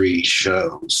all three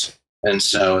shows. And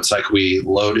so it's like we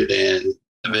loaded in.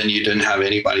 The venue didn't have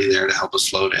anybody there to help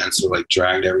us load in, so like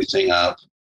dragged everything up.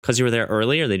 Because you were there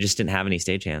early, or they just didn't have any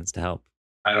stagehands to help?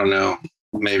 I don't know,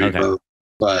 maybe both.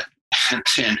 But and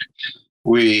then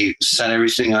we set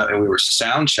everything up, and we were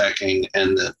sound checking,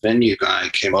 and the venue guy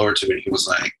came over to me. And he was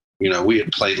like, we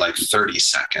had played like 30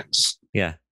 seconds.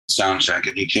 Yeah. Sound check,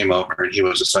 and he came over, and he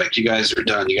was just like, "You guys are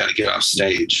done. You got to get off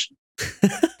stage."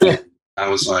 I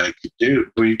was like,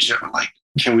 "Dude,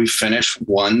 can we finish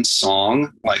one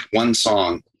song? Like one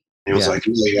song?" He was like,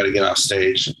 "You got to get off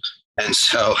stage." And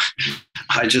so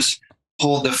I just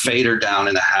pulled the fader down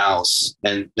in the house,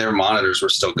 and their monitors were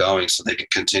still going so they could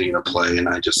continue to play. And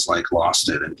I just like lost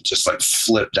it and just like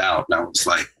flipped out. And I was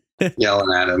like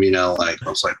yelling at him, I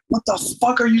was like, "What the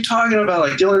fuck are you talking about?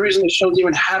 Like, the only reason the show's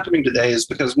even happening today is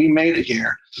because we made it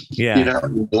here." Yeah.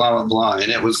 Blah, blah, blah. And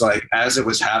it was like, as it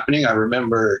was happening, I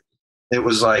remember it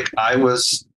was like I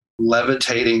was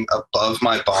levitating above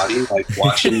my body, like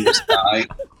watching this guy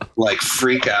like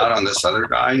freak out on this other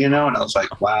guy, and I was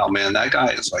like, wow, man, that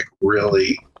guy is like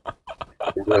really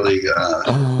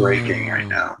breaking right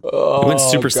now. Oh, it went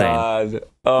Super Saiyan.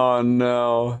 Oh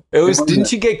no.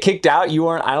 Didn't you get kicked out?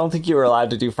 I don't think you were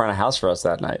allowed to do front of house for us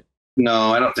that night.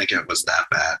 No, I don't think it was that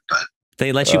bad, but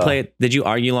they let you play. Did you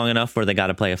argue long enough where they got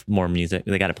to play more music?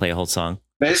 They got to play a whole song?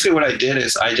 Basically what I did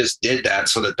is I just did that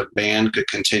so that the band could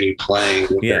continue playing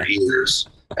with their ears.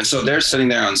 And so they're sitting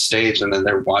there on stage, and then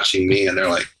they're watching me, and they're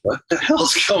like, "What the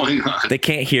hell's going on?" They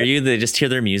can't hear you. They just hear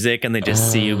their music, and they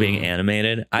just see you being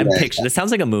animated. I'm picturing. This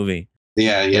sounds like a movie.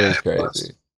 Yeah, it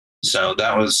was. So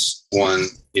that was one.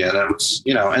 Yeah, that was,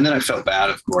 and then I felt bad,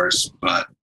 of course, but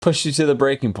push you to the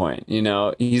breaking point. You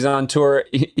know, he's on tour.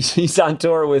 He's on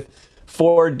tour with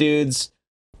 4 dudes,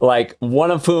 like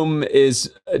one of whom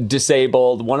is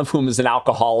disabled, one of whom is an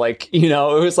alcoholic. You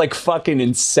know, it was like fucking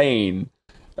insane.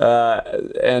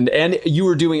 And you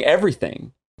were doing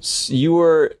everything. You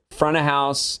were front of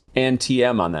house and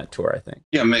TM on that tour, I think.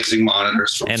 Yeah, mixing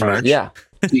monitors from And front. merch. Yeah.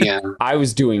 Yeah. I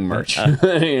was doing merch,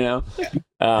 you know?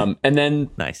 And then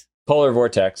Nice. Polar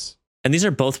Vortex. And these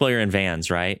are both while you're in vans,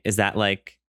 right? Is that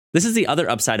like, this is the other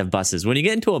upside of buses. When you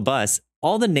get into a bus,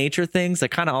 all the nature things that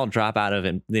kind of all drop out of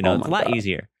it. You know, Oh it's a my lot God.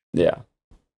 easier. Yeah.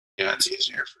 Yeah, it's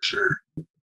easier for sure.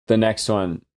 The next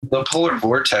one. The Polar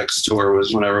Vortex tour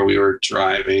was whenever we were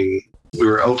driving. We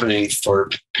were opening for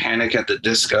Panic at the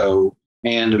Disco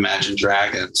and Imagine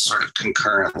Dragons sort of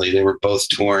concurrently. They were both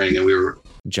touring and we were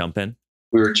Jumping.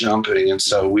 jumping. And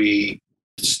so we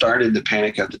started the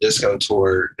Panic at the Disco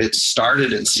tour. It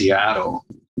started in Seattle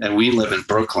and we live in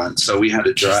Brooklyn. So we had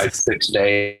to drive 6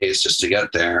 days just to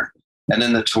get there. And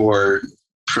then the tour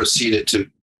proceeded to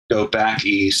go back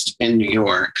east in New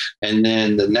York. And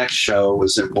then the next show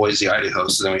was in Boise, Idaho.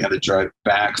 So then we had to drive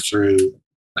back through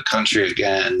the country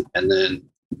again. And then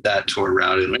that tour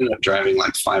routed. We ended up driving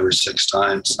like 5 or 6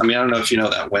 times. I mean, I don't know if you know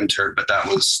that winter, but that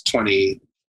was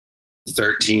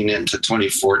 2013 into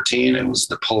 2014. It was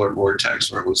the Polar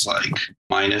Vortex where it was like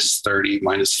minus 30,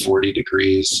 minus 40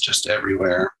 degrees just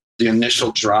everywhere. The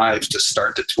initial drive to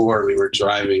start the tour, we were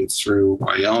driving through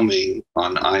Wyoming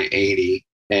on I-80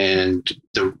 and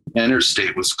the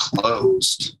interstate was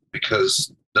closed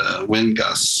because the wind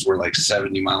gusts were like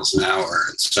 70 miles an hour.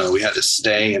 And so we had to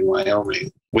stay in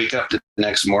Wyoming, wake up the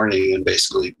next morning and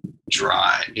basically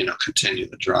drive, continue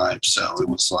the drive. So it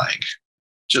was like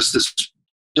just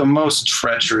the most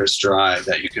treacherous drive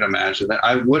that you can imagine that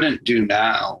I wouldn't do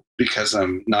now because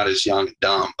I'm not as young and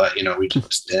dumb, but we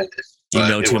just did it. You But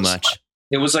know it too was much.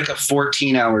 It was like a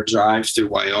 14-hour drive through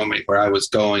Wyoming where I was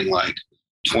going like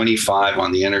 25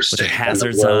 on the With interstate. the and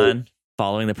hazards road- on,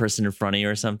 following the person in front of you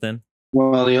or something.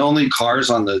 Well, the only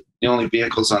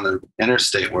vehicles on the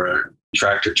interstate were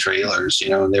tractor trailers,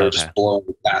 and they were Okay. just blowing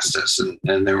past us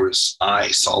and there was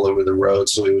ice all over the road.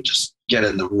 So we would just get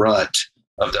in the rut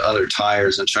of the other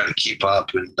tires and try to keep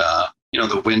up. And,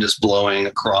 the wind is blowing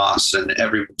across and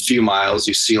every few miles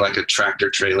you see like a tractor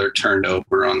trailer turned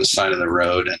over on the side of the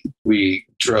road. And we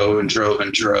drove and drove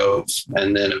and drove.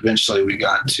 And then eventually we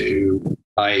got to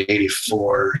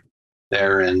I-84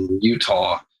 there in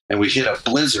Utah. And we hit a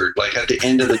blizzard like at the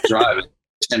end of the drive at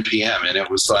 10 p.m. And it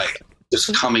was like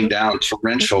just coming down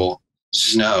torrential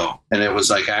snow. And it was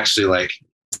like actually like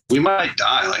we might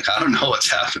die. Like I don't know what's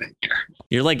happening here.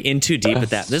 You're like in too deep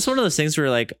at that. This is one of those things where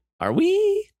you're like, are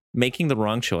we making the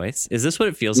wrong choice? Is this what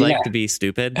it feels like Yeah. to be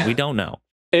stupid? We don't know.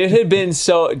 It had been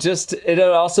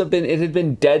it had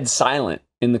been dead silent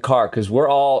in the car because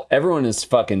everyone is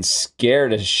fucking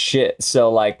scared as shit.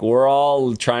 So like we're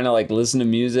all trying to like listen to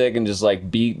music and just like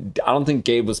I don't think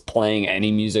Gabe was playing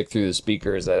any music through the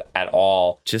speakers at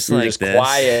all. Just We were like just this.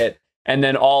 quiet. And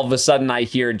then all of a sudden I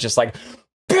hear just like,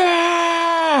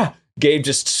 bah! Gabe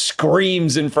just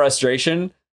screams in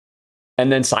frustration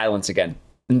and then silence again.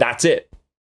 And that's it.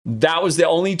 That was the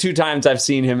only 2 times I've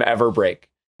seen him ever break.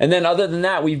 And then other than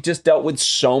that, we've just dealt with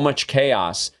so much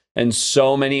chaos and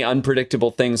so many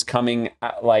unpredictable things coming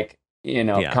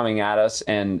coming at us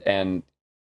and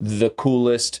the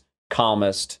coolest,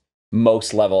 calmest,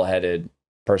 most level-headed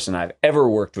person I've ever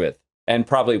worked with and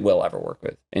probably will ever work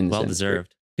with in this Well industry.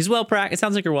 deserved. He's well practiced. It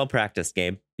sounds like you're well practiced,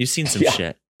 Gabe. You've seen some Yeah.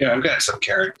 shit. Yeah, I've got some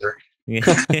character.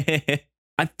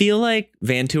 I feel like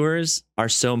van tours are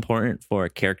so important for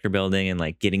character building and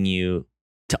like getting you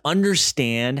to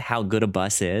understand how good a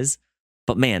bus is.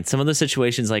 But man, some of the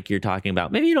situations like you're talking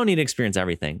about, maybe you don't need to experience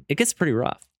everything. It gets pretty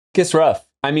rough. Gets rough.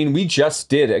 I mean, we just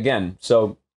did again.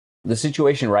 So the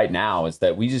situation right now is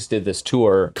that we just did this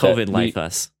tour. COVID that life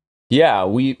us. Yeah,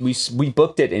 we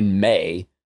booked it in May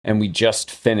and we just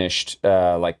finished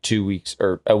like 2 weeks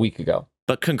or a week ago.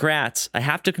 But congrats. I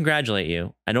have to congratulate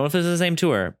you. I don't know if it's the same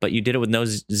tour, but you did it with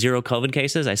zero COVID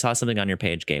cases. I saw something on your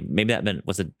page, Gabe. Maybe that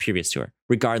was a previous tour.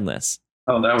 Regardless,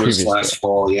 Oh, that was Previous last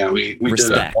fall. Yeah, we did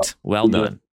respect. it. Well we did.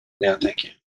 done. Yeah, thank you.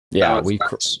 Yeah, That was we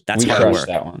nice. That's we hard crushed work.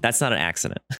 that one. That's not an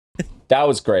accident. That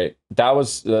was great.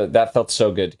 That felt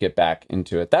so good to get back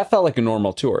into it. That felt like a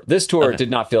normal tour. This tour Okay.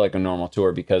 did not feel like a normal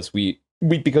tour because we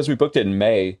booked it in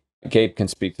May. Gabe can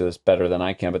speak to this better than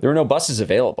I can, but there were no buses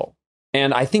available.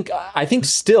 And I think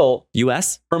still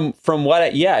US? from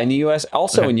what in the US,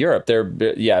 also Okay. in Europe,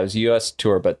 it was a US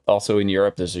tour, but also in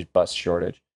Europe there's a bus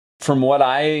shortage. From what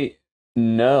I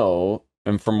know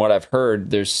and from what I've heard,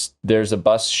 there's a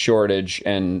bus shortage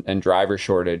and driver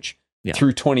shortage Yeah.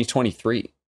 through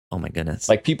 2023. Oh my goodness.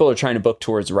 Like people are trying to book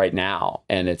tours right now,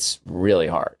 and it's really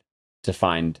hard to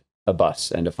find a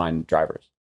bus and to find drivers.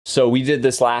 So we did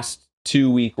this last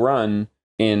 2-week run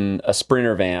in a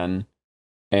Sprinter van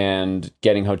and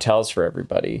getting hotels for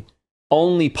everybody.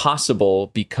 Only possible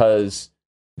because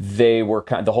they were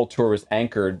the whole tour was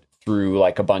anchored through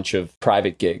like a bunch of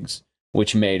private gigs,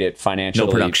 which made it financially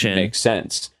no production. Make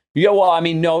sense. Yeah, well, I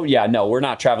mean, no, we're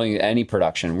not traveling any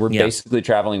production. We're basically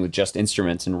traveling with just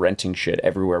instruments and renting shit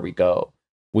everywhere we go,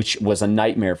 which was a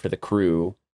nightmare for the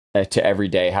crew to every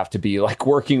day have to be like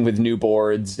working with new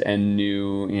boards and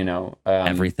new,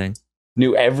 everything,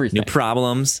 new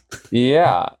problems.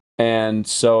 Yeah. And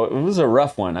so it was a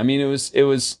rough one. I mean, it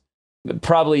was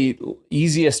probably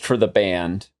easiest for the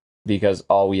band because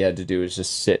all we had to do was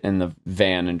just sit in the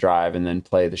van and drive and then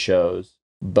play the shows.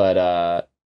 But,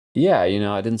 yeah,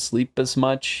 I didn't sleep as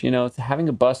much. Having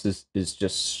a bus is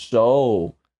just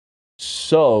so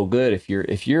good.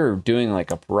 If you're doing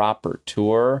like a proper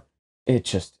tour, it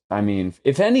just, I mean,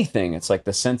 if anything, it's like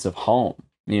the sense of home,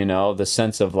 the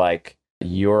sense of like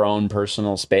your own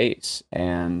personal space.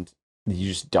 And you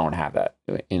just don't have that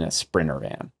in a Sprinter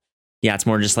van. Yeah, it's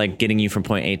more just like getting you from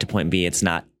point A to point B. It's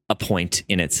not a point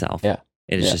in itself. Yeah.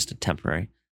 It is just a temporary.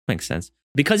 Makes sense.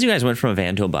 Because you guys went from a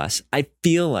van to a bus, I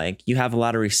feel like you have a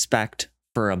lot of respect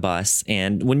for a bus.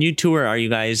 And when you tour, are you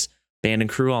guys band and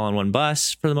crew all on one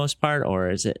bus for the most part? Or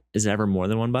is it ever more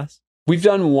than one bus? We've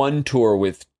done one tour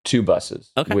with 2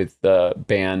 buses, okay, with the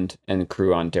band and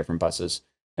crew on different buses.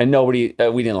 And we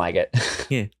didn't like it.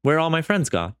 Yeah. Where all my friends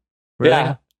go? We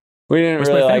didn't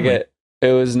really like it.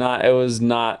 It was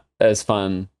not as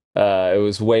fun. It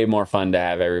was way more fun to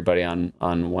have everybody on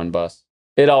one bus.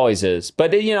 It always is.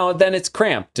 But, then it's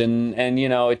cramped and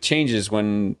it changes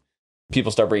when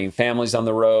people start bringing families on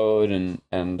the road. And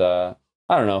I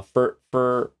don't know.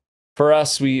 For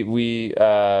us, we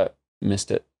missed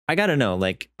it. I got to know,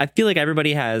 like, I feel like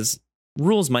everybody has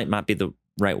rules might not be the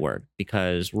right word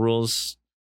because rules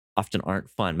often aren't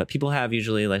fun, but people have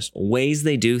usually like ways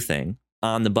they do thing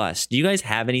on the bus. Do you guys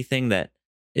have anything that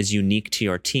is unique to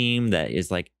your team that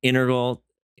is like integral?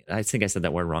 I think I said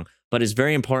that word wrong, but is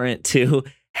very important to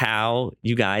how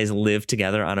you guys live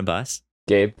together on a bus.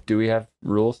 Gabe, do we have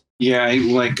rules? Yeah, we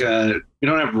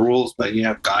don't have rules, but you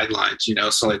have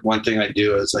guidelines, So like one thing I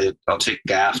do is I'll take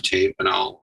gaff tape and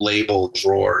I'll label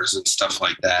drawers and stuff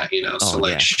like that,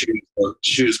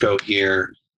 shoes go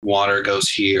here, water goes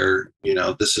here,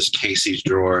 this is Casey's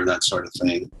drawer, that sort of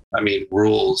thing. I mean,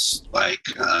 rules like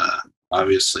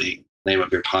obviously name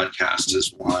of your podcast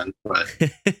is one, but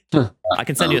I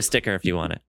can send you a sticker if you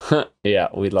want it. Yeah,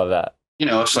 we'd love that.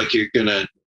 It's like you're gonna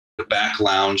the back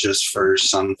lounge is for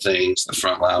some things, the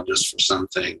front lounge is for some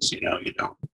things, you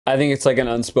don't. I think it's like an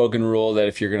unspoken rule that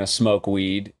if you're gonna smoke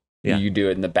weed, you do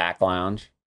it in the back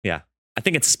lounge. Yeah. I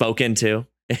think it's spoken to.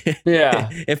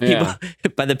 Yeah.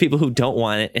 By the people who don't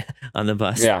want it on the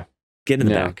bus. Yeah. Get in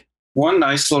the back. One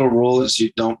nice little rule is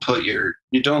you don't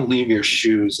leave your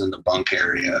shoes in the bunk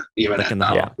area, even like at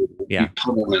night. Yeah. You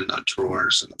put them in the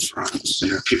drawers in the front, so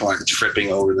people aren't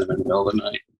tripping over them in the middle of the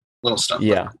night. Little stuff.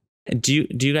 Yeah. Like and do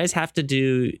you guys have to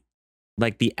do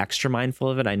like be extra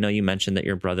mindful of it? I know you mentioned that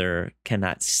your brother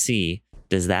cannot see.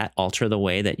 Does that alter the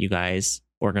way that you guys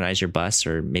organize your bus,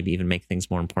 or maybe even make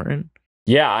things more important?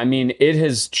 Yeah, I mean, it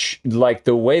has like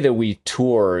the way that we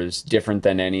tour is different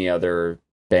than any other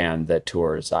band that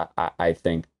tours. I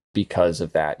think because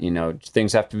of that,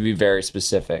 things have to be very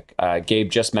specific.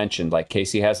 Gabe just mentioned like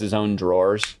Casey has his own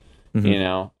drawers,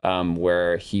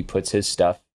 where he puts his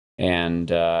stuff, and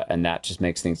that just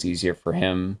makes things easier for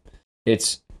him.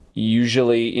 It's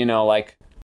usually, like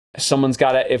someone's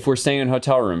got to, if we're staying in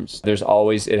hotel rooms, there's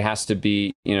always, it has to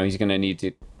be, he's going to need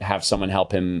to have someone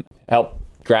help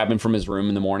grab him from his room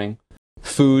in the morning.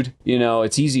 Food,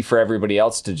 it's easy for everybody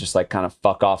else to just like kind of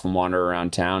fuck off and wander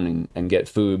around town and get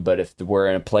food. But if we're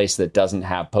in a place that doesn't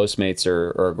have Postmates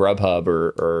or Grubhub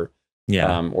or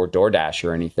DoorDash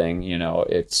or anything,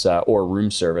 it's or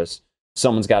room service,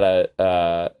 someone's got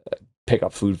to pick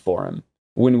up food for him.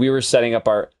 When we were setting up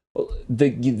the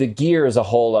gear is a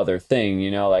whole other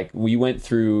thing, like we went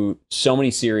through so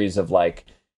many series of like,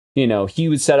 he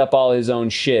would set up all his own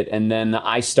shit, and then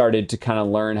I started to kind of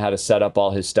learn how to set up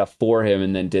all his stuff for him,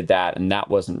 and then did that, and that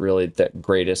wasn't really the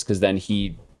greatest, because then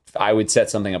I would set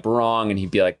something up wrong, and he'd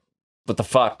be like, "What the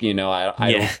fuck?" I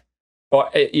don't. Or,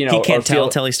 he can't tell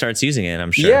until he starts using it.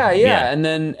 I'm sure. Yeah. And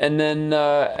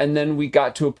then we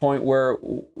got to a point where,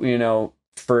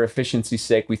 for efficiency's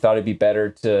sake, we thought it'd be better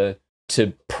to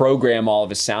program all of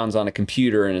his sounds on a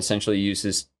computer and essentially use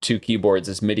his 2 keyboards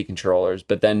as MIDI controllers.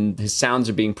 But then his sounds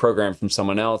are being programmed from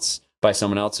someone else by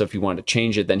someone else. So if he wanted to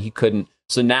change it, then he couldn't.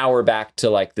 So now we're back to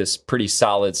like this pretty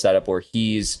solid setup where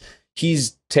he's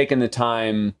taken the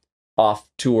time off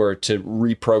tour to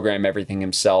reprogram everything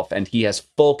himself, and he has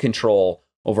full control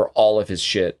over all of his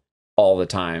shit all the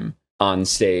time on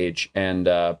stage. And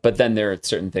but then there are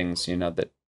certain things, you know,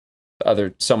 that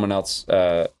someone else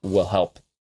will help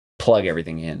plug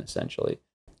everything in, essentially.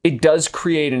 It does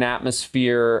create an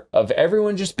atmosphere of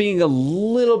everyone just being a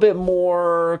little bit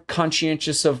more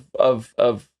conscientious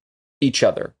of each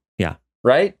other. Yeah.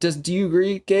 Right? Do you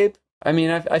agree, Gabe? I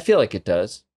mean, I feel like it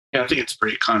does. Yeah, I think it's a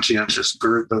pretty conscientious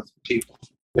group of people,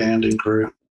 band and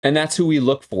crew. And that's who we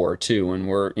look for too when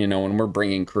we're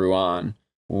bringing crew on.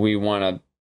 We want to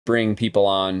bring people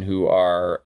on who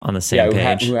are on the same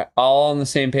page. Who are all on the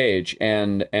same page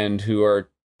and who are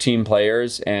team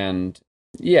players. And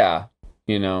yeah,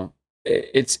 you know,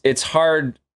 it's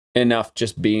hard enough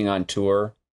just being on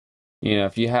tour. You know,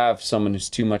 if you have someone who's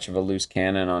too much of a loose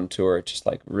cannon on tour, it just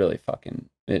like really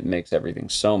it makes everything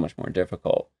so much more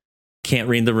difficult. Can't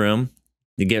read the room.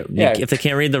 If they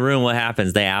can't read the room, what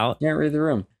happens? They out? Can't read the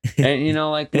room. And, you know,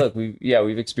 like, look,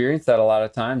 we've experienced that a lot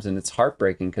of times, and it's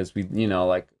heartbreaking because we, you know,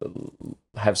 like,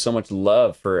 have so much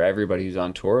love for everybody who's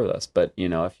on tour with us. But, you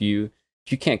know, if you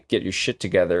can't get your shit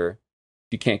together,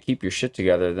 if you can't keep your shit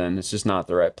together, then it's just not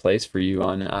the right place for you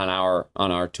on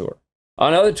our tour.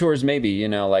 On other tours, maybe, you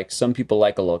know, like some people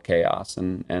like a little chaos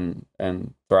and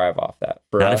thrive off that.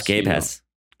 For not us, if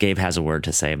Gabe has a word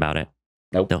to say about it.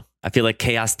 Nope. No, I feel like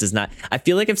chaos does not. I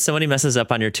feel like if somebody messes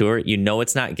up on your tour, you know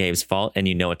it's not Gabe's fault, and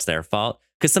you know it's their fault.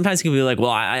 Because sometimes you can be like,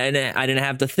 "Well, I didn't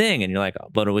have the thing," and you're like, oh,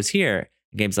 "But it was here."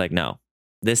 And Gabe's like, "No,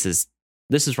 this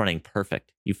is running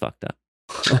perfect. You fucked up."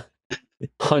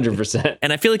 100%.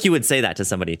 And I feel like you would say that to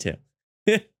somebody too.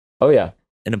 Oh yeah,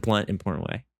 in a blunt, important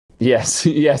way. Yes,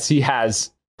 he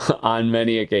has on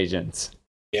many occasions.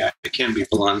 Yeah, it can be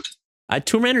blunt.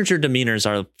 Tour manager demeanors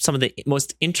are some of the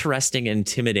most interesting and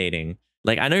intimidating.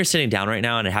 Like, I know you're sitting down right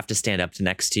now and I have to stand up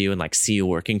next to you and like see you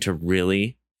working to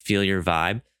really feel your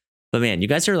vibe. But man, you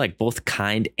guys are like both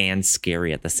kind and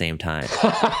scary at the same time.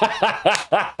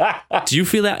 Do you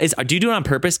feel that? Do you do it on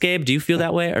purpose, Gabe? Do you feel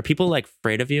that way? Are people like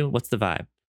afraid of you? What's the vibe?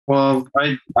 Well,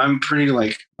 I'm pretty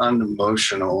like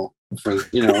unemotional for,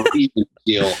 you know, even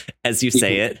keel. As you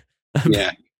say it. Yeah,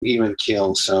 even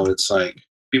keel. So it's like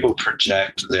people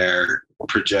project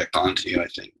onto you, I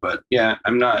think. But yeah,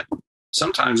 I'm not.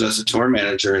 Sometimes as a tour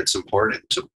manager, it's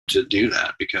important to do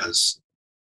that, because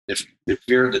if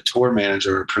you're the tour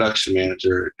manager or production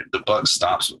manager, the buck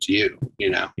stops with you, you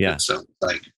know? Yeah. And so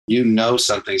like,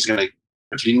 something's going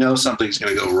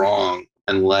to go wrong,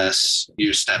 unless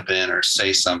you step in or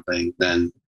say something,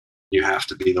 then you have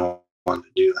to be the one to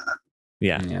do that.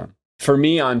 Yeah. For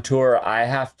me on tour,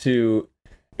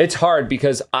 it's hard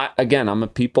because I'm a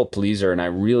people pleaser, and I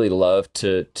really love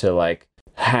to like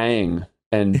hang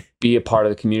and be a part of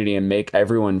the community and make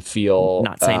everyone feel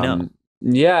not say no.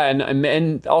 Yeah,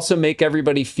 and also make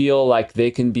everybody feel like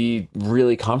they can be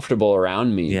really comfortable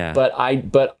around me. Yeah. But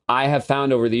I have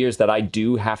found over the years that I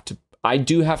do have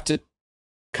to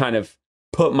kind of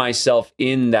put myself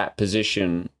in that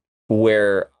position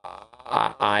where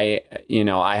I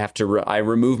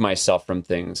remove myself from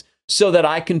things so that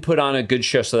I can put on a good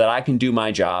show, so that I can do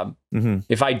my job. Mm-hmm.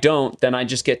 If I don't, then I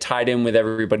just get tied in with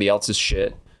everybody else's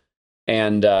shit.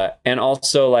 And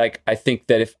also, like, I think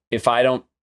that if I don't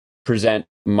present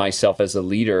myself as a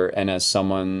leader and as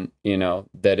someone, you know,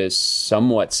 that is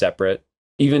somewhat separate,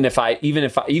 even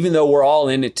though we're all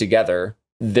in it together,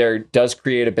 there does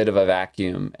create a bit of a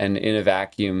vacuum. And in a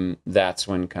vacuum, that's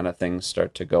when kind of things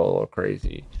start to go a little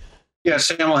crazy. Yeah,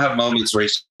 Sam will have moments where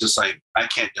he's just like, I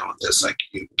can't deal with this. Like,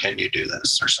 can you do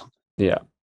this or something? Yeah.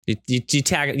 You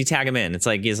tag him in. It's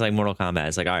like Mortal Kombat.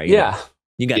 It's like, all right,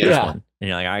 you got this one. And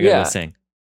you're like, all right, I gotta go sing.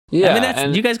 Yeah. I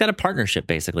mean, you guys got a partnership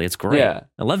basically. It's great. Yeah.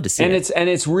 I love to see it.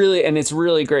 It's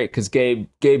really great because Gabe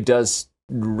does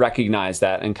recognize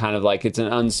that, and kind of like it's an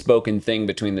unspoken thing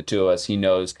between the two of us. He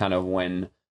knows kind of when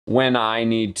I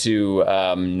need to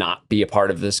not be a part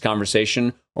of this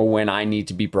conversation, or when I need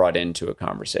to be brought into a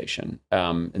conversation.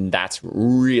 And that's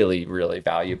really, really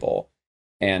valuable.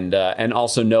 And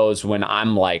also knows when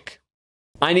I'm like,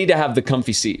 I need to have the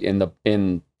comfy seat in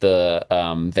the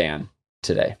van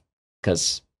today,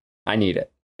 because I need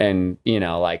it. And, you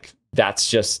know, like, that's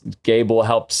just, Gabe will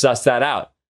help suss that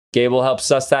out.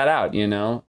 You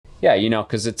know? Yeah, you know,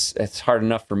 because it's hard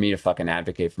enough for me to fucking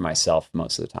advocate for myself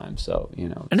most of the time. So, you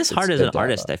know. And it's hard as an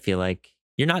artist, I feel like.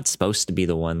 You're not supposed to be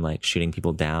the one like shooting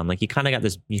people down. Like, you kind of have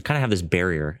this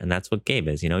barrier, and that's what Gabe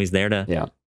is. You know, he's there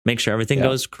to make sure everything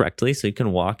goes correctly so you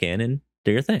can walk in and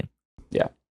do your thing. Yeah.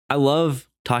 I love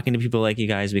talking to people like you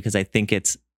guys, because I think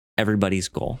it's everybody's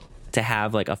goal, to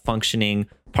have like a functioning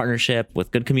partnership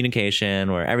with good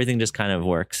communication where everything just kind of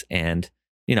works. And,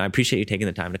 I appreciate you taking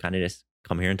the time to kind of just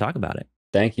come here and talk about it.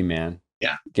 Thank you, man.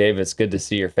 Yeah. Gabe, it's good to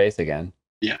see your face again.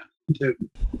 Yeah. Dude.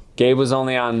 Gabe was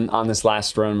only on this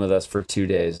last run with us for 2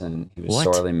 days, and he was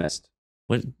sorely missed.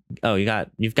 What? Oh,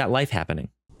 you've got life happening.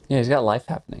 Yeah, he's got life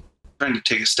happening. Trying to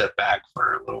take a step back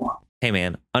for a little while. Hey,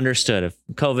 man, understood. If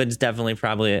COVID's definitely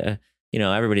probably,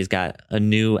 everybody's got a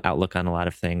new outlook on a lot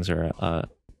of things, or an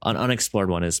unexplored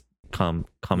one is coming.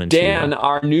 Dan,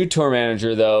 our new tour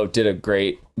manager, though, did a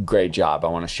great job. I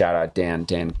want to shout out Dan.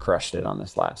 Dan crushed it on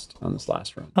this last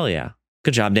run. Oh yeah,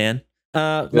 good job, Dan.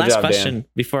 Last question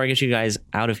before I get you guys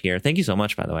out of here. Thank you so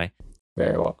much, by the way.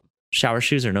 Very welcome. Shower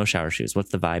shoes or no shower shoes?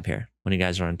 What's the vibe here when you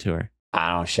guys are on tour?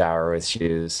 I don't shower with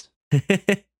shoes.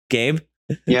 Gabe?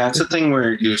 Yeah, it's a thing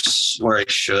where I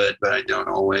should, but I don't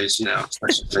always,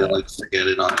 especially if I like forget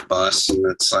it on a bus, and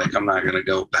it's like I'm not gonna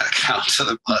go back out to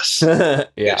the bus.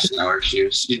 Yeah. Shower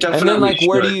shoes. You definitely. And then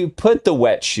where do you put the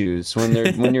wet shoes when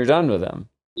you're done with them?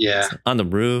 Yeah. On the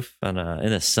roof, in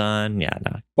the sun. Yeah,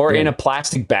 no. Or in a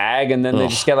plastic bag, and then they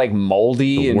just get like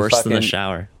moldy and worse than the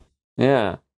shower.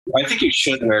 Yeah. I think you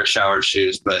should wear shower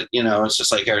shoes, but it's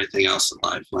just like everything else in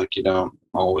life. Like you don't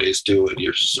always do it.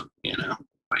 You're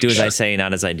do as I say,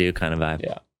 not as I do kind of vibe.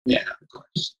 Yeah. Yeah, of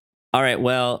course. All right.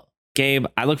 Well, Gabe,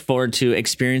 I look forward to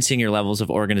experiencing your levels of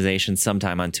organization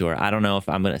sometime on tour. I don't know if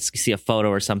I'm going to see a photo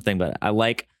or something, but I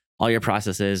like all your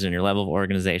processes and your level of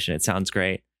organization. It sounds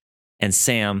great. And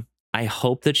Sam, I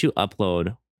hope that you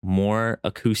upload more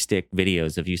acoustic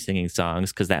videos of you singing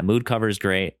songs, because that mood cover is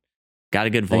great. Got a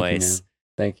good voice.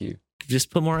 Thank you. Just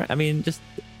put more. Well done. I'm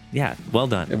a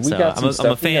fan. We got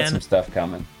some stuff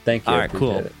coming. Thank you. All right,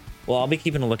 cool. It. Well, I'll be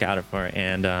keeping a lookout for it.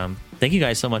 And thank you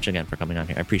guys so much again for coming on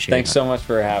here. I appreciate it. Thanks so much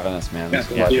for having us, man.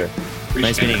 It's a pleasure.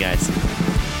 Nice meeting you guys.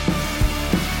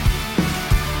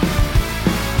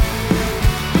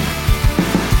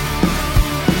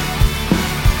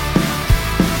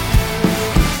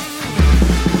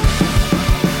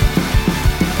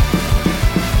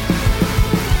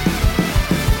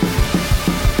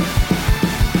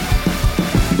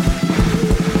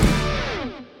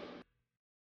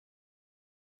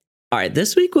 All right,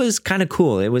 this week was kind of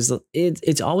cool.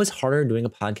 It's always harder doing a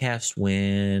podcast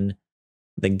when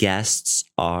the guests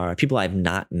are people I've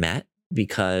not met,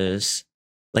 because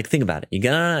like, think about it. You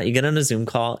get on a Zoom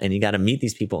call and you got to meet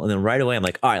these people, and then right away I'm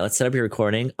like, all right, let's set up your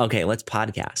recording. Okay, let's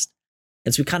podcast.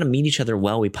 And so we kind of meet each other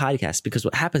while we podcast, because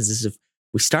what happens is if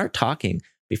we start talking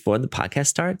before the podcast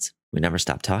starts, we never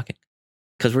stop talking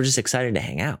because we're just excited to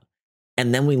hang out,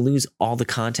 and then we lose all the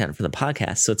content for the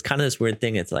podcast. So it's kind of this weird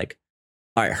thing. It's like,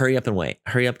 all right, hurry up and wait.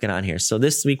 Hurry up, get on here. So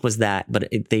this week was that, but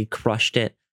they crushed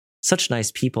it. Such nice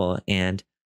people. And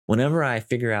whenever I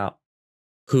figure out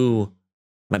who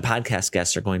my podcast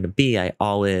guests are going to be, I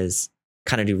always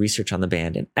kind of do research on the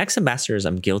band. And X Ambassadors,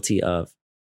 I'm guilty of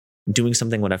doing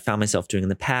something what I've found myself doing in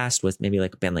the past with maybe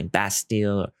like a band like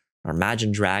Bastille or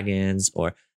Imagine Dragons,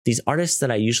 or these artists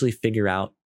that I usually figure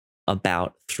out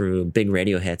about through big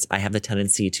radio hits. I have the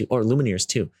tendency to, or Lumineers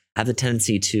too, I have the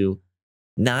tendency to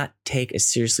not take as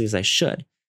seriously as I should.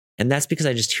 And that's because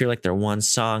I just hear like their one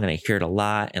song and I hear it a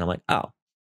lot. And I'm like, oh,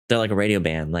 they're like a radio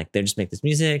band. Like they just make this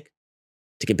music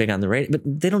to get big on the radio. But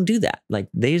they don't do that. Like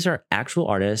these are actual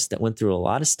artists that went through a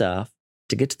lot of stuff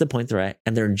to get to the point they're at.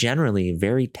 And they're generally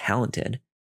very talented.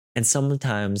 And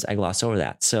sometimes I gloss over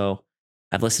that. So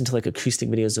I've listened to like acoustic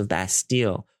videos of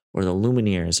Bastille or the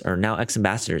Lumineers or now X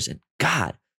Ambassadors. And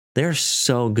God, they're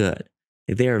so good.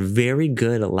 They are very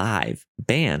good live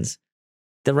bands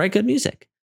that write good music.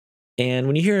 And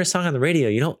when you hear a song on the radio,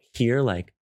 you don't hear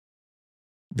like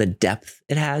the depth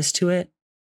it has to it.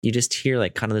 You just hear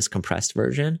like kind of this compressed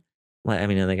version. Like, I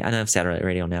mean, like I know I've satellite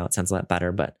radio now. It sounds a lot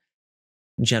better, but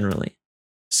generally.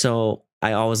 So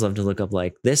I always love to look up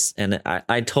like this. And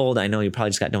I know you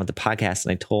probably just got done with the podcast,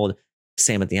 and I told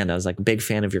Sam at the end, I was like a big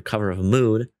fan of your cover of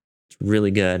Mood. It's really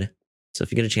good. So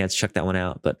if you get a chance, check that one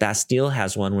out. But Bastille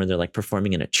has one where they're like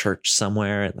performing in a church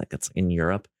somewhere, like it's in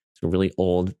Europe. It's a really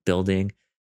old building.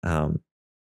 I'm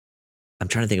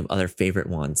trying to think of other favorite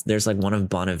ones. There's like one of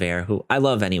Bon Iver, who I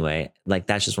love anyway. Like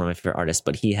that's just one of my favorite artists,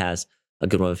 but he has a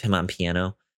good one of him on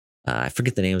piano. I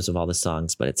forget the names of all the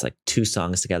songs, but it's like 2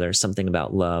 songs together, something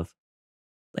about love.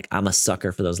 Like I'm a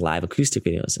sucker for those live acoustic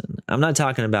videos. And I'm not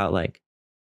talking about like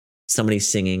somebody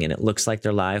singing and it looks like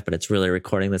they're live, but it's really a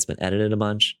recording that's been edited a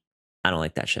bunch. I don't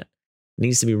like that shit. It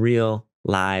needs to be real,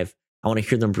 live. I want to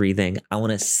hear them breathing. I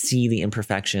want to see the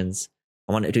imperfections.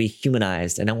 I want it to be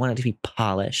humanized, and I want it to be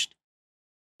polished.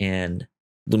 And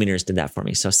Lumineers did that for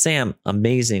me. So Sam,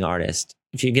 amazing artist.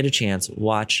 If you get a chance,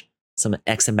 watch some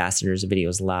ex-ambassadors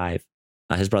videos live.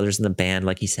 His brother's in the band.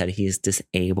 Like he said, he is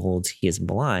disabled. He is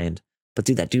blind. But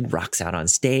dude, that dude rocks out on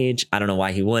stage. I don't know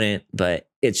why he wouldn't, but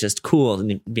it's just cool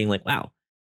being like, wow,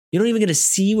 you don't even get to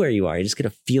see where you are. You just get to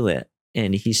feel it.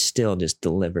 And he still just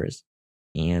delivers.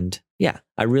 And yeah,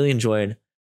 I really enjoyed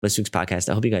this week's podcast.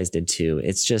 I hope you guys did too.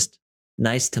 It's just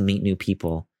nice to meet new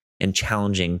people and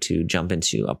challenging to jump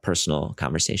into a personal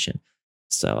conversation.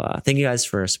 So thank you guys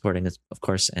for supporting us, of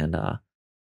course. And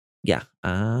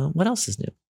what else is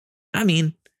new? I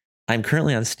mean, I'm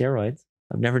currently on steroids.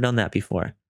 I've never done that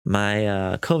before.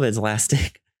 My COVID's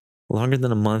lasting longer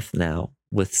than a month now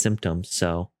with symptoms.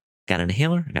 So got an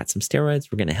inhaler, I got some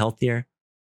steroids. We're getting healthier.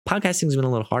 Podcasting's been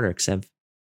a little harder because I've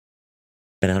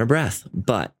been out of breath,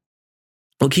 but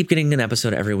we'll keep getting an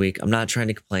episode every week. I'm not trying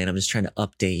to complain. I'm just trying to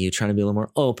update you, trying to be a little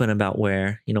more open about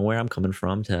where I'm coming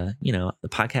from to, the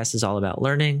podcast is all about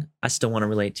learning. I still want to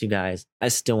relate to you guys. I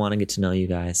still want to get to know you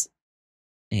guys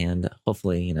and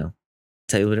hopefully,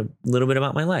 tell you a little bit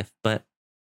about my life, but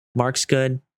Mark's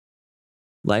good.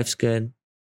 Life's good.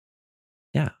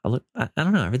 Yeah. I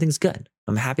don't know. Everything's good.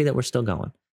 I'm happy that we're still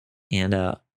going and,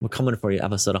 we're coming for you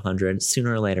episode 100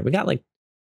 sooner or later. We got like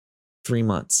 3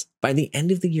 months. By the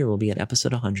end of the year, we'll be at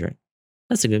episode 100.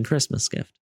 That's a good Christmas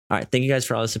gift. All right. Thank you guys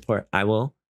for all the support. I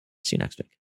will see you next week.